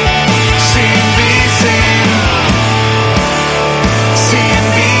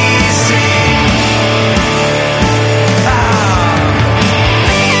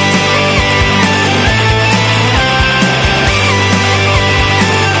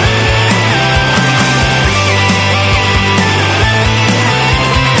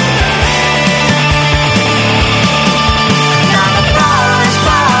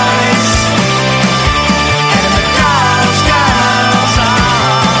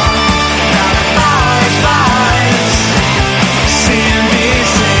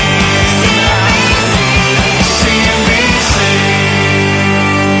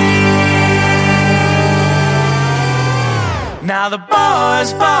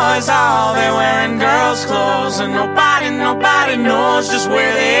boys all they're wearing girls' clothes, and nobody knows just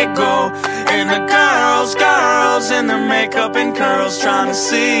where they go. And the girls in their makeup and curls, trying to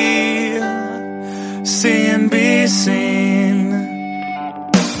see and be seen.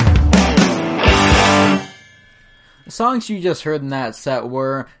 The songs you just heard in that set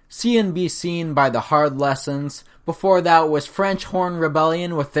were See and Be Seen by the Hard Lessons. Before that was French Horn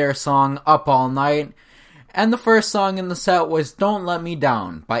Rebellion with their song Up All Night. And the first song in the set was Don't Let Me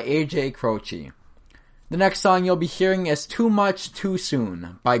Down by AJ Croce. The next song you'll be hearing is Too Much Too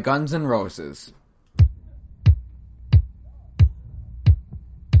Soon by Guns N' Roses.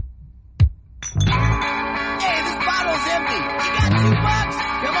 Hey, this bottle's empty. You got $2?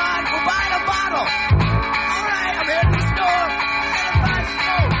 Come on, go buy the bottle. All right, I'm heading to the store. I gotta buy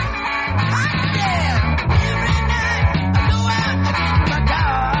smoke. Hot damn! Every night I go out, I get in my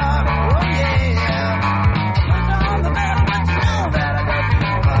car. Oh yeah. Put on the metal, but you know that I got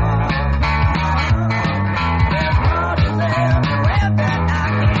too far. There's parties everywhere that I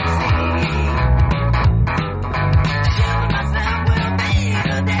can't see. I tell myself we'll be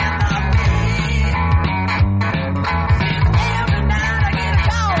the death of me. Every night I get a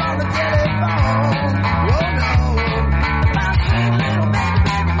call on the telephone.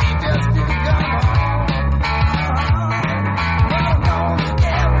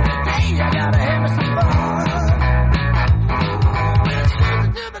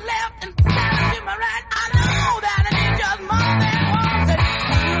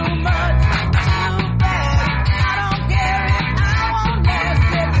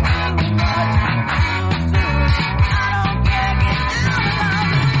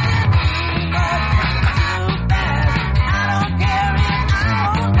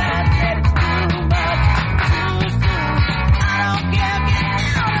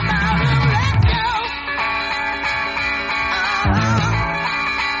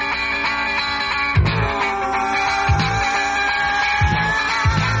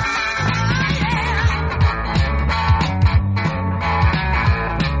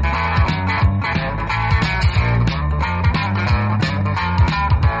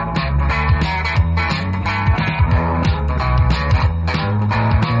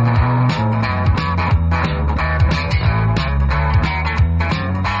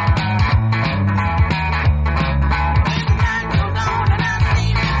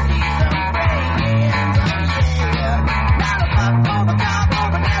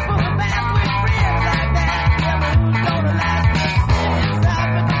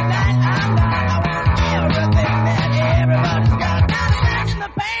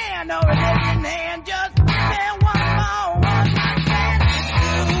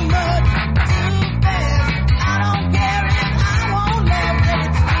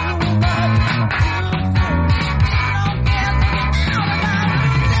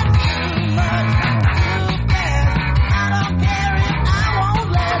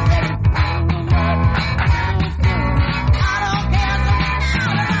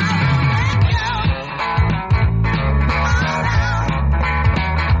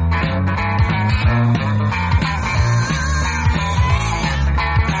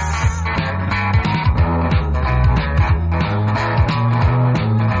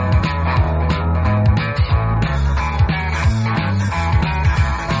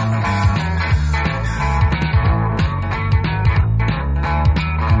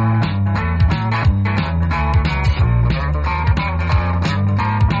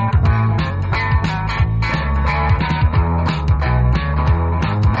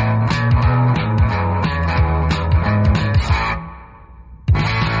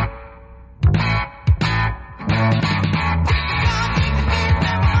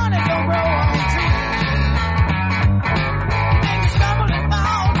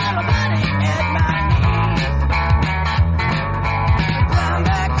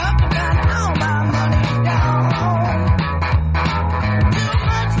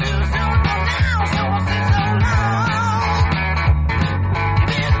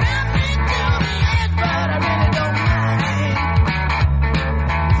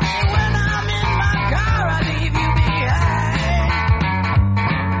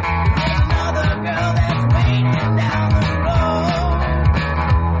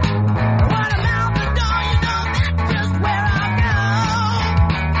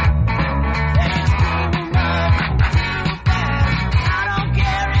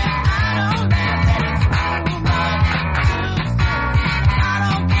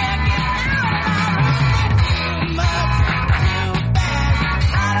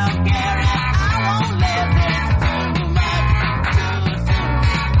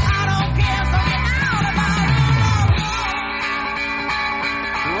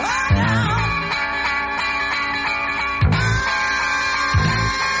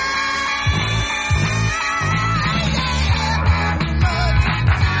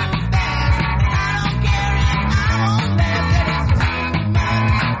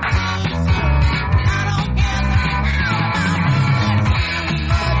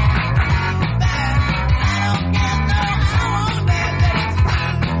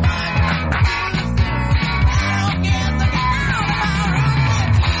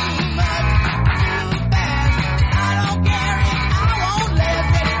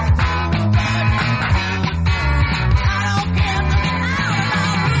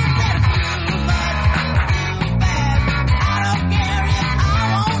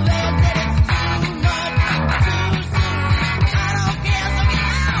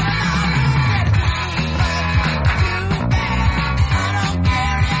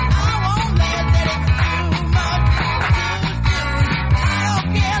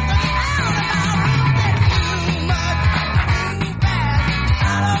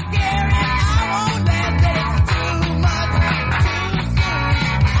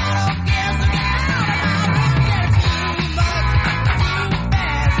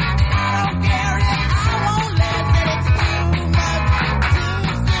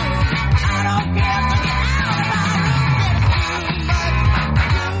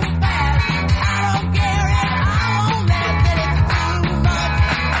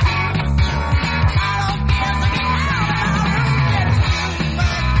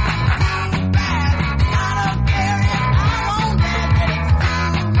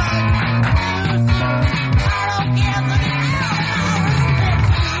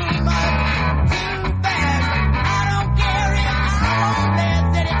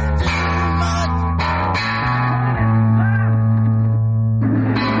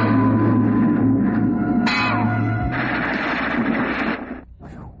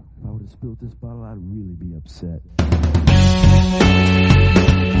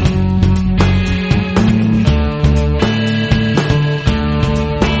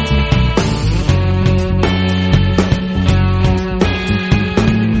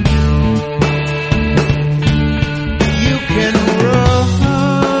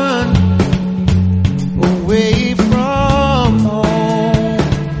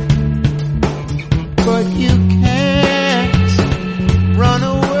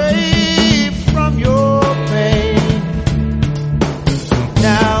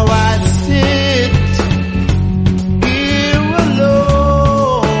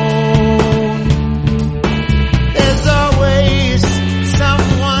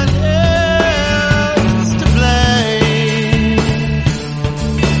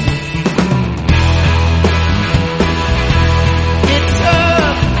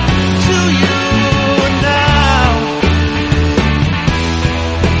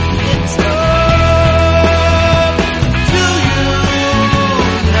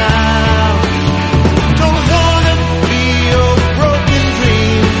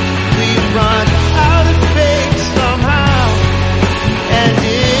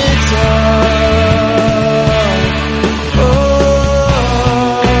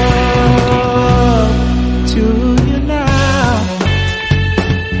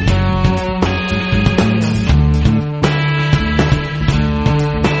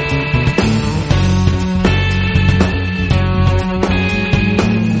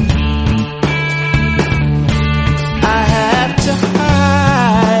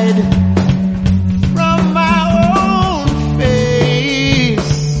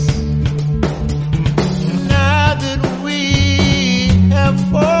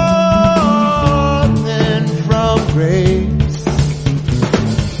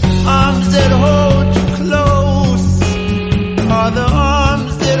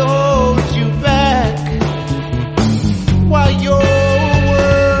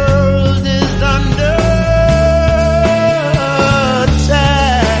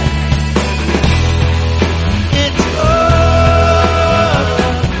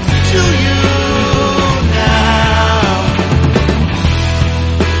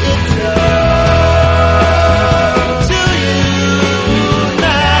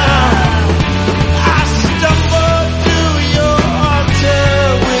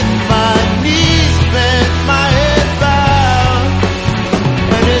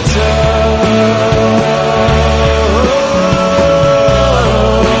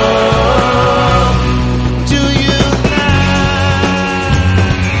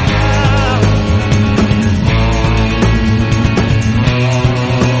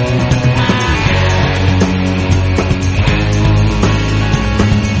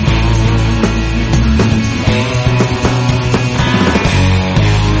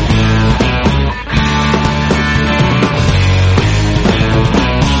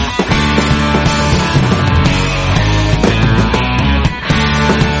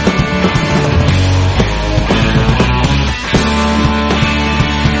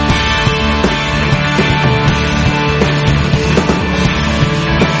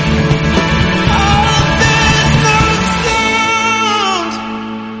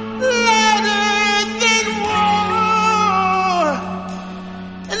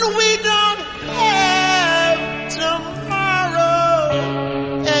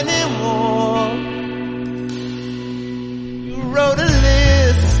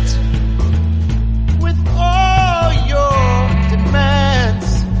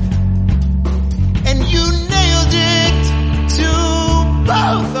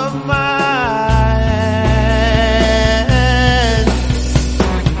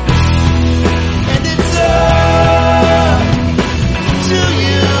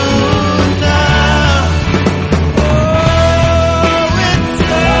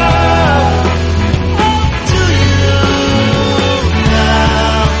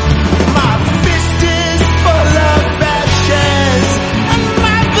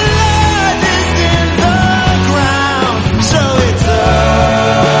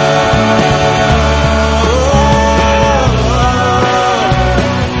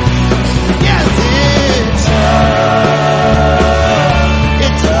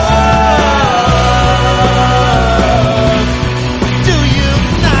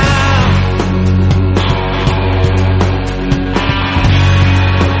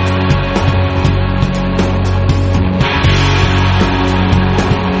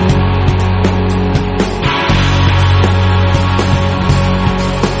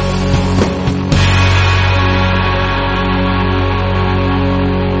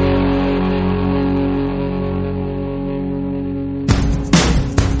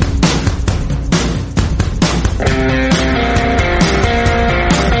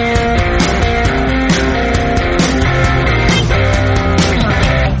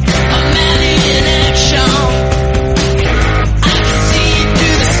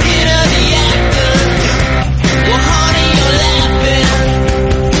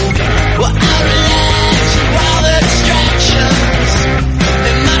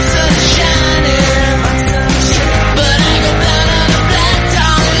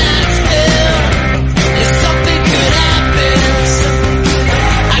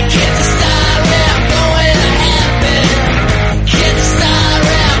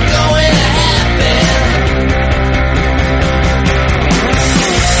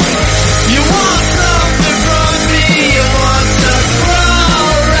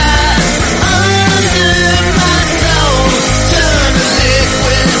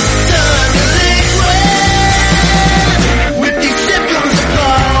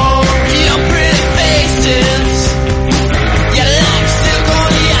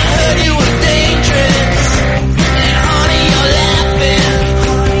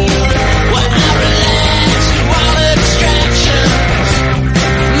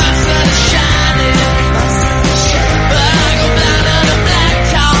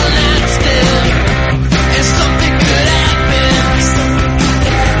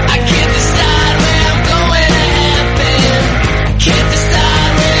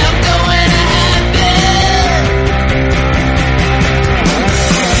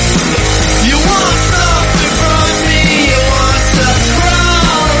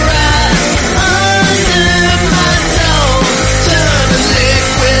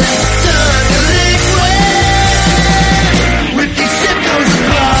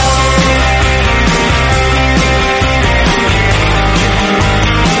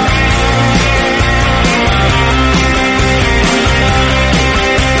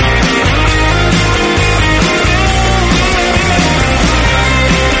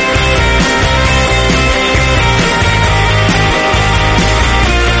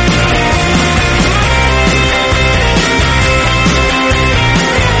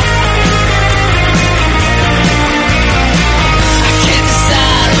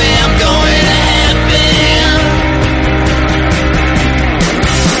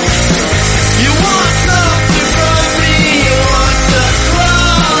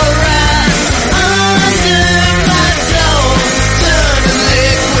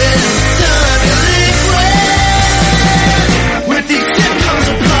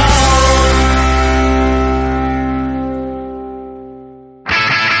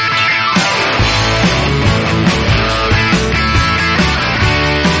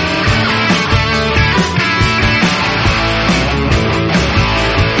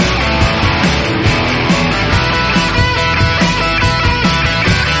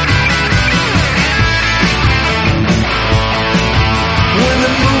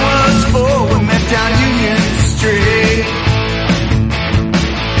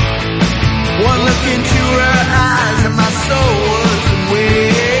 look into her eyes and my soul was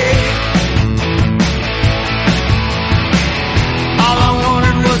awake. All I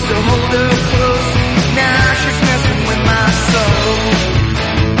wanted was to hold her close. Now she's messing with my soul.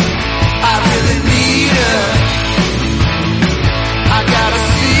 I really need her. I gotta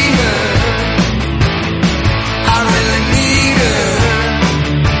see her. I really need her.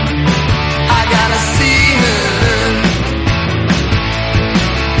 I gotta see her.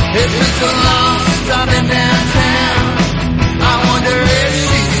 It's been so long since I've been downtown. I wonder if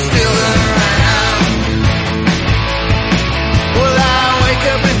she's still around. Will I wake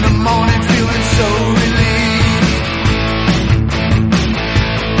up in the morning feeling so relieved?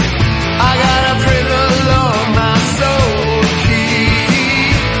 I gotta pray the Lord my soul will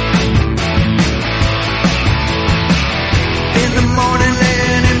keep. In the morning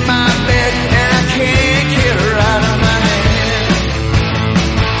laying in my bed and I can't get her out of my head.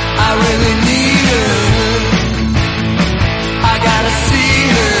 I really need her. I gotta see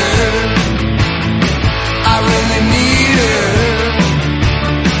her. I really need her.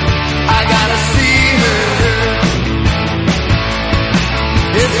 I gotta see her.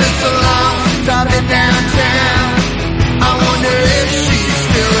 It's been so long since I've been downtown. I wonder if she's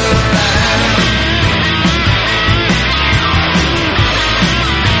still around.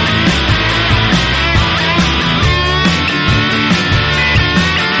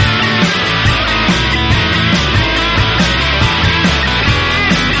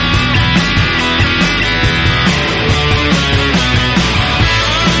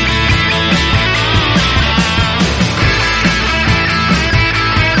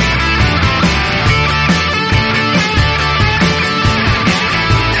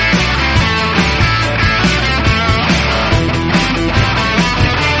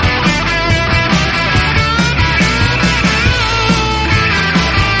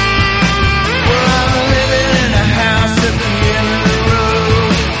 Well, I'm living in a house at the end of the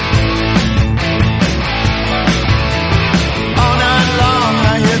road. All night long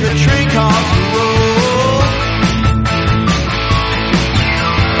I hear the train cars roll.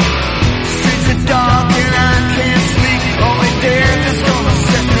 Streets are dark and I can't sleep. Only death is gonna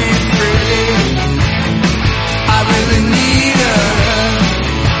set me free. I really need her.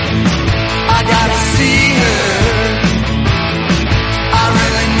 I gotta see her. I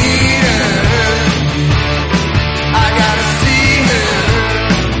really need her. I gotta see her.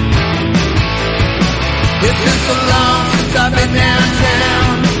 It's been so long since I've been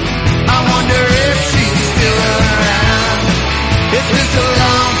downtown. I wonder if she's still around. It's been so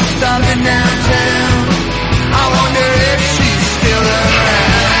long since I've been downtown. I wonder if she's still around.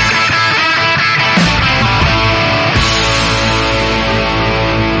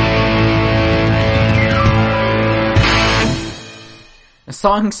 The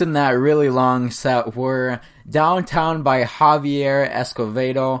songs in that really long set were Downtown by Javier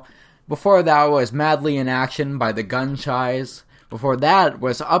Escovedo. Before that was Madly in Action by the Gunshies. Before that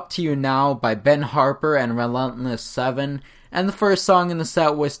was Up to You Now by Ben Harper and Relentless 7. And the first song in the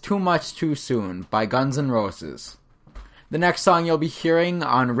set was Too Much Too Soon by Guns N' Roses. The next song you'll be hearing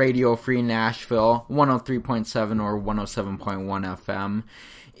on Radio Free Nashville, 103.7 or 107.1 FM,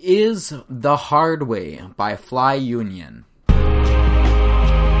 is The Hard Way by Fly Union.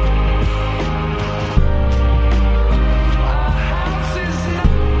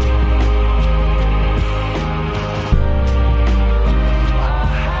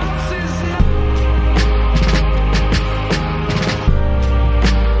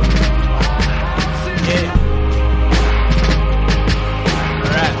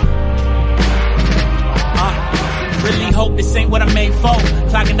 Hope this ain't what I made for.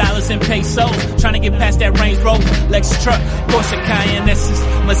 Clocking dollars in pesos. Trying to get past that Range Rover, Lexus truck, Porsche Cayenne S's,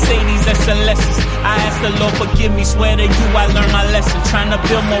 Mercedes SLS's. I asked the Lord forgive me, swear to you I learned my lesson. Trying to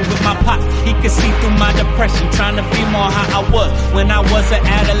build more with my pops, he could see through my depression. Trying to be more how I was when I was an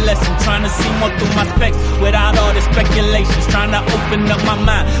adolescent. Trying to see more through my specs without all the speculations. Trying to open up my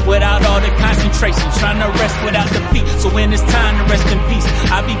mind without all the concentration. Trying to rest without the peak, so when it's time to rest in peace,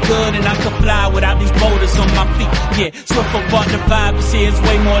 I'll be good and I could fly without these boulders on my feet. Yeah, swift apart the vibe, this here is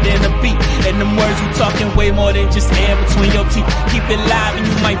way more than a beat. And them words you talking way more than just air between your teeth. Keep it live and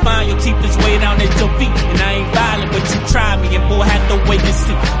you might find your teeth is way down at your feet. And I ain't violent, but you try me and boy, had to wait and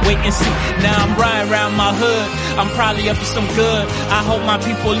see. Now I'm riding around my hood, I'm probably up to some good. I hope my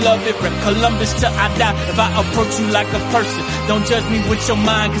people love it. Rep Columbus till I die. If I approach you like a person, don't judge me with your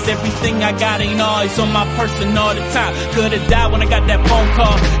mind, cause everything I got ain't always on my person all the time. Could've died when I got that phone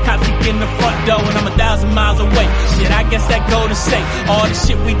call. Cops kick in the front door and I'm 1,000 miles away. Shit, I guess that go to say, all the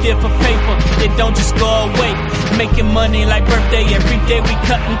shit we did for paper, it don't just go away. Making money like birthday, every day we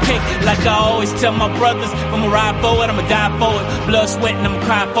cutting cake. Like I always tell my brothers, I'ma ride forward, I'ma die forward. Blood, sweat, and I'ma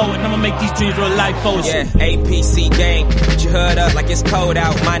cry forward, and I'ma make these dreams real life forward. Yeah, APC gang, put your hood up like it's cold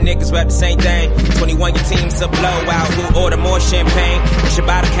out. My niggas rap the same thing. 21, your team's a blowout. Who order more champagne? It's your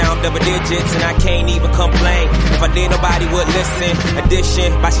body count double digits, and I can't even complain. If I did, nobody would listen.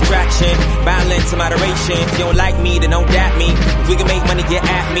 Addition by subtraction, balance and moderation. If you don't like me, then don't doubt me. If we can make money, get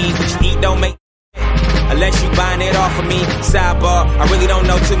at me. What you eat don't make unless you buying it off of me. Sidebar, I really don't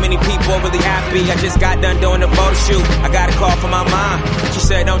know too many people really happy. I just got done doing a photo shoot. I got a call from my mom. She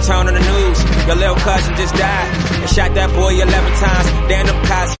said don't turn on the news, your little cousin just died. They shot that boy 11 times. Damn, them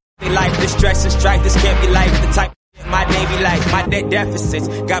cops life. This stress and strife, this can't be life. The type my day be like. My debt deficits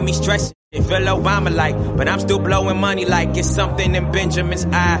got me stressing. It feel Obama like, but I'm still blowing money like it's something in Benjamin's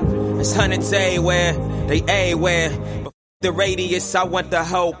eye. It's hundreds everywhere, they everywhere. But the radius, I want the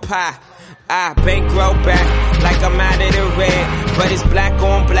whole pie. I bankroll back like I'm out of the red, but it's black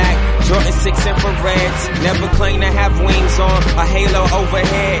on black. Jordan 6 infrareds, never claim to have wings on a halo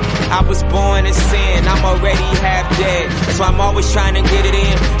overhead. I was born in sin, I'm already half dead. That's why I'm always trying to get it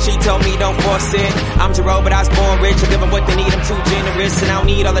in. She told me don't force it. I'm Jerome, but I was born rich. I give them what they need, I'm too generous, and I don't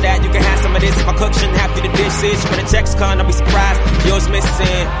need all of that. You can have some of this. If I cook, shouldn't have to do the dishes. When the checks come, I'll be surprised. Yours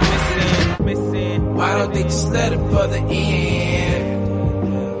missing. Why don't they just let it for the end?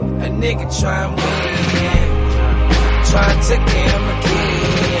 A nigga try and win, try and take care of my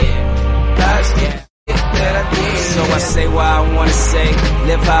kid. Last year that I did. So I say what I wanna say,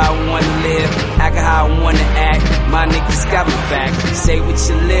 live how I wanna live, act how I wanna act. My niggas got me back. Say what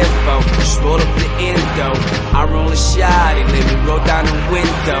you live for, just roll up the endo. I roll a shot and let me roll down the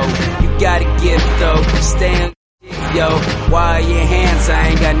window. You gotta give though, stay on. Yo, why are your hands? I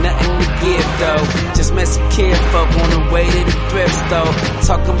ain't got nothing to give though. Just met some kid fuck on the way to the thrift store.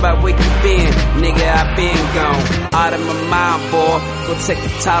 Talking about where you been, nigga, I been gone. Out of my mind, boy, go take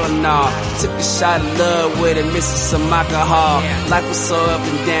a Tylenol. Took a shot of love with it, missing some alcohol. Life was so up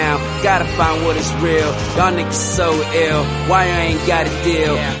and down, gotta find what is real. Y'all niggas so ill, why I ain't got a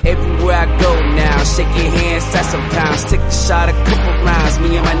deal? Everywhere I go now, shake your hands, that's sometimes. Take a shot, a couple rounds,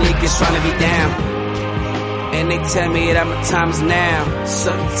 me and my niggas trying to be down. And they tell me that my time's now.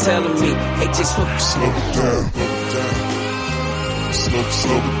 Something telling me, hey, just slow it down, slow it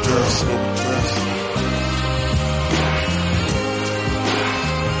down, slow it down.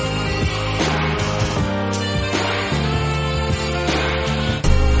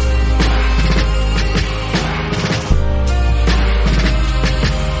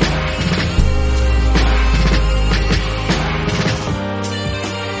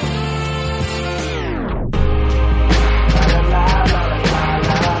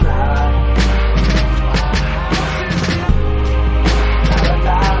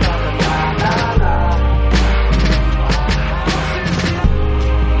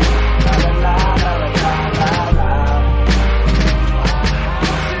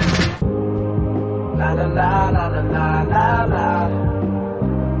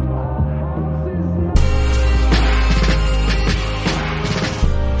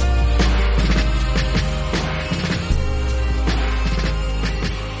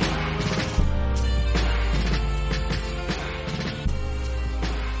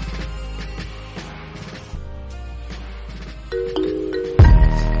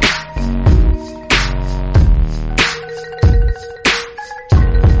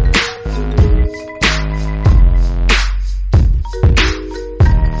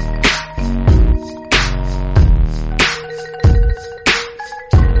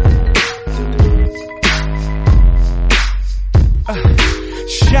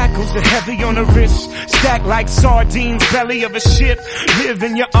 Shackles are heavy on the wrist, stacked like sardines, belly of a ship. Live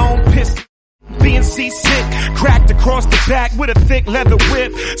in your own piss. Being seasick, cracked across the back with a thick leather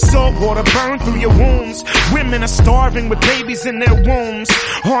whip. Salt water burned through your wounds. Women are starving with babies in their wombs.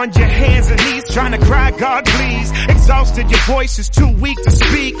 On your hands and knees trying to cry, God please. Exhausted, your voice is too weak to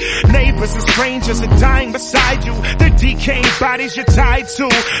speak. Neighbors and strangers are dying beside you. Their decaying bodies you're tied to.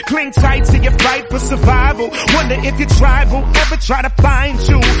 Cling tight to your fight for survival. Wonder if your tribe will ever try to find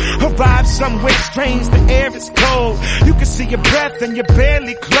you. Arrive somewhere strange, the air is cold. You can see your breath and you're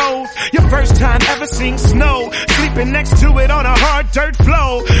barely clothed. Your first time ever seeing snow, sleeping next to it on a hard dirt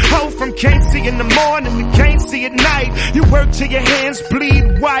floor. Ho from can't see in the morning to can't see day and night. You work till your hands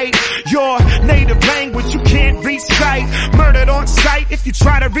bleed white. Your native language you can't recite. Murdered on sight if you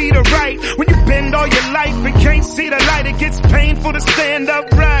try to read or write. When you bend all your life and can't see the light, it gets painful to stand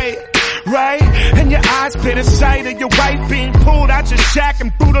upright. Right? And your eyes pit a sight of your wife being pulled out your shack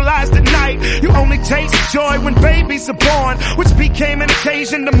and brutalized at night. You only taste joy when babies are born, which became an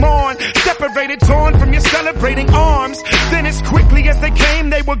occasion to mourn. Separated, torn from your celebrating arms. Then as quickly as they came,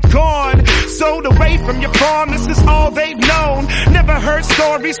 they were gone. Sold away from your farm, this is all they've known. Never heard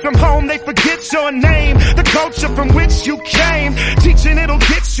stories from home, they forget your name. The culture from which you came, teaching it'll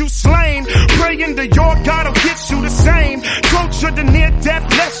get you slain. Praying to your God will get you the same. Torture to near death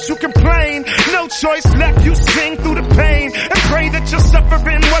lest you complain. No choice left, you sing through the pain and pray that your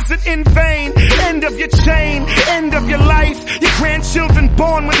suffering wasn't in vain. End of your chain, end of your life. Your grandchildren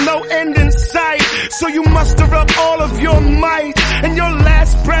born with no end in sight. So you muster up all of your might and your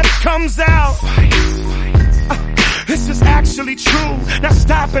last breath comes out. This is actually true. Now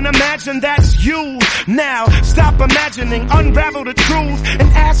stop and imagine that's you. Now stop imagining, unravel the truth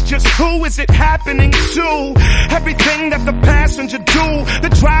and ask just who is it happening to? Everything that the passenger do, the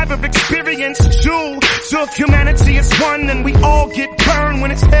driver experienced too. So if humanity is one, then we all get burned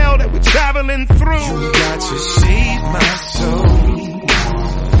when it's hell that we're traveling through. You got to save my soul,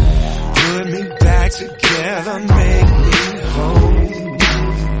 put me back together, make me whole.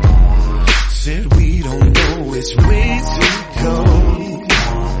 Said we don't know which way to go.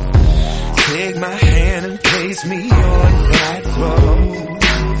 Take my hand and place me on that road.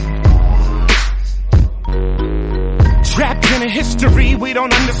 Trapped in a history we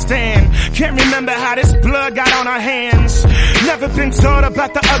don't understand. Can't remember how this blood got on our hands. Never been taught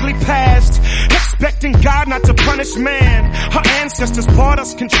about the ugly past. Expecting God not to punish man. Our ancestors bought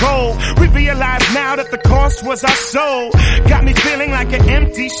us control. We realize now that the cost was our soul. Got me feeling like an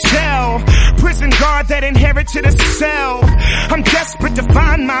empty shell. Prison guard that inherited a cell. I'm desperate to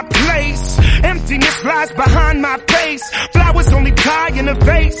find my place. Emptiness lies behind my face. Flowers only die in a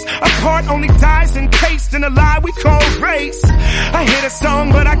vase. A heart only dies encased in a lie we call race. I hear the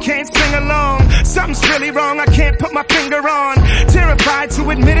song but I can't sing along. Something's really wrong, I can't put my finger on. Terrified to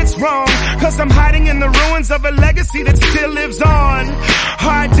admit it's wrong, cause I'm hiding in the ruins of a legacy that still lives on.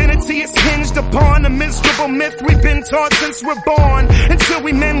 Our identity is hinged upon a miserable myth we've been taught since we're born. Until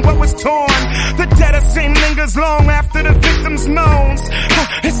we mend what was torn, the debt of sin lingers long after the victim's moans.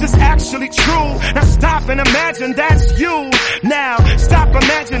 This is actually true. Now stop and imagine that's you. Now stop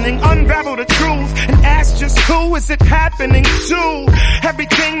imagining, unravel the truth and ask just who is it happening to?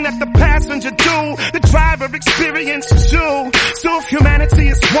 Everything that the passenger do, the driver experienced too. So if humanity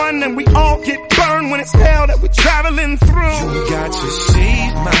is one, then we all get burned when it's hell that we're traveling through. You got to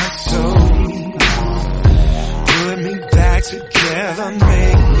save my soul, put me back together,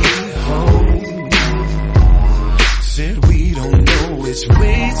 make me whole. Said we don't know which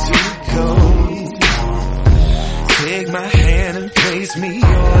way to go. Take my hand and place me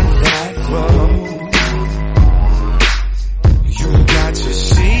on that road. You got to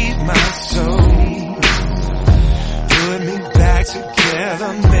save my soul, put me back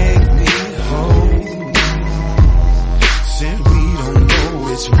together, make me whole. Said we don't know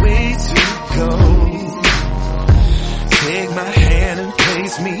which way to go. Take my hand and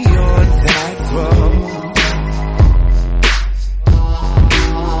place me on that road.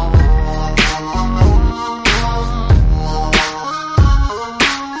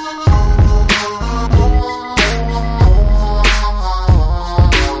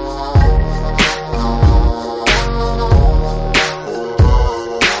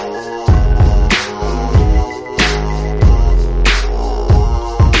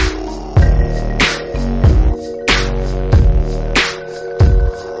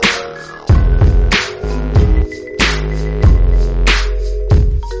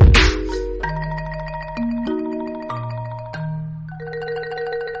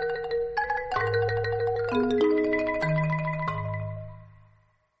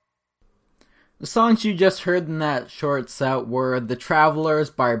 The songs you just heard in that short set were The Travelers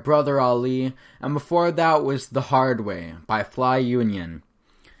by Brother Ali, and before that was The Hard Way by Fly Union.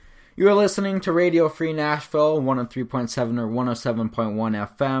 You are listening to Radio Free Nashville, 103.7 or 107.1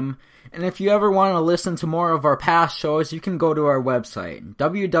 FM, and if you ever want to listen to more of our past shows, you can go to our website,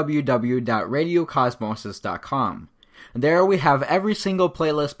 www.radiocosmosis.com. There we have every single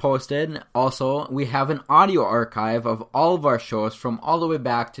playlist posted. Also, we have an audio archive of all of our shows from all the way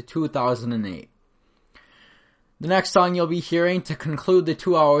back to 2008. The next song you'll be hearing to conclude the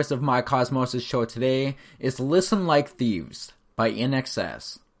 2 hours of my Cosmosis show today is Listen Like Thieves by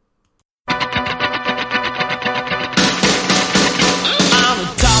INXS. I'm a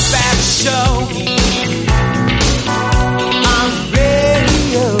top at the show.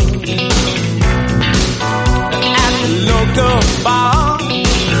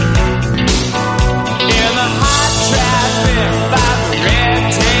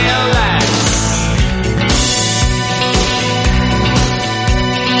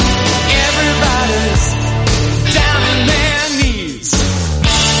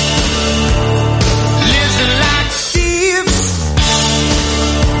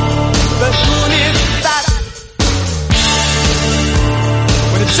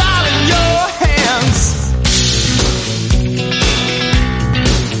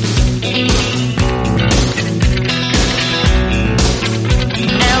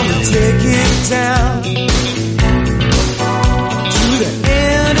 sound.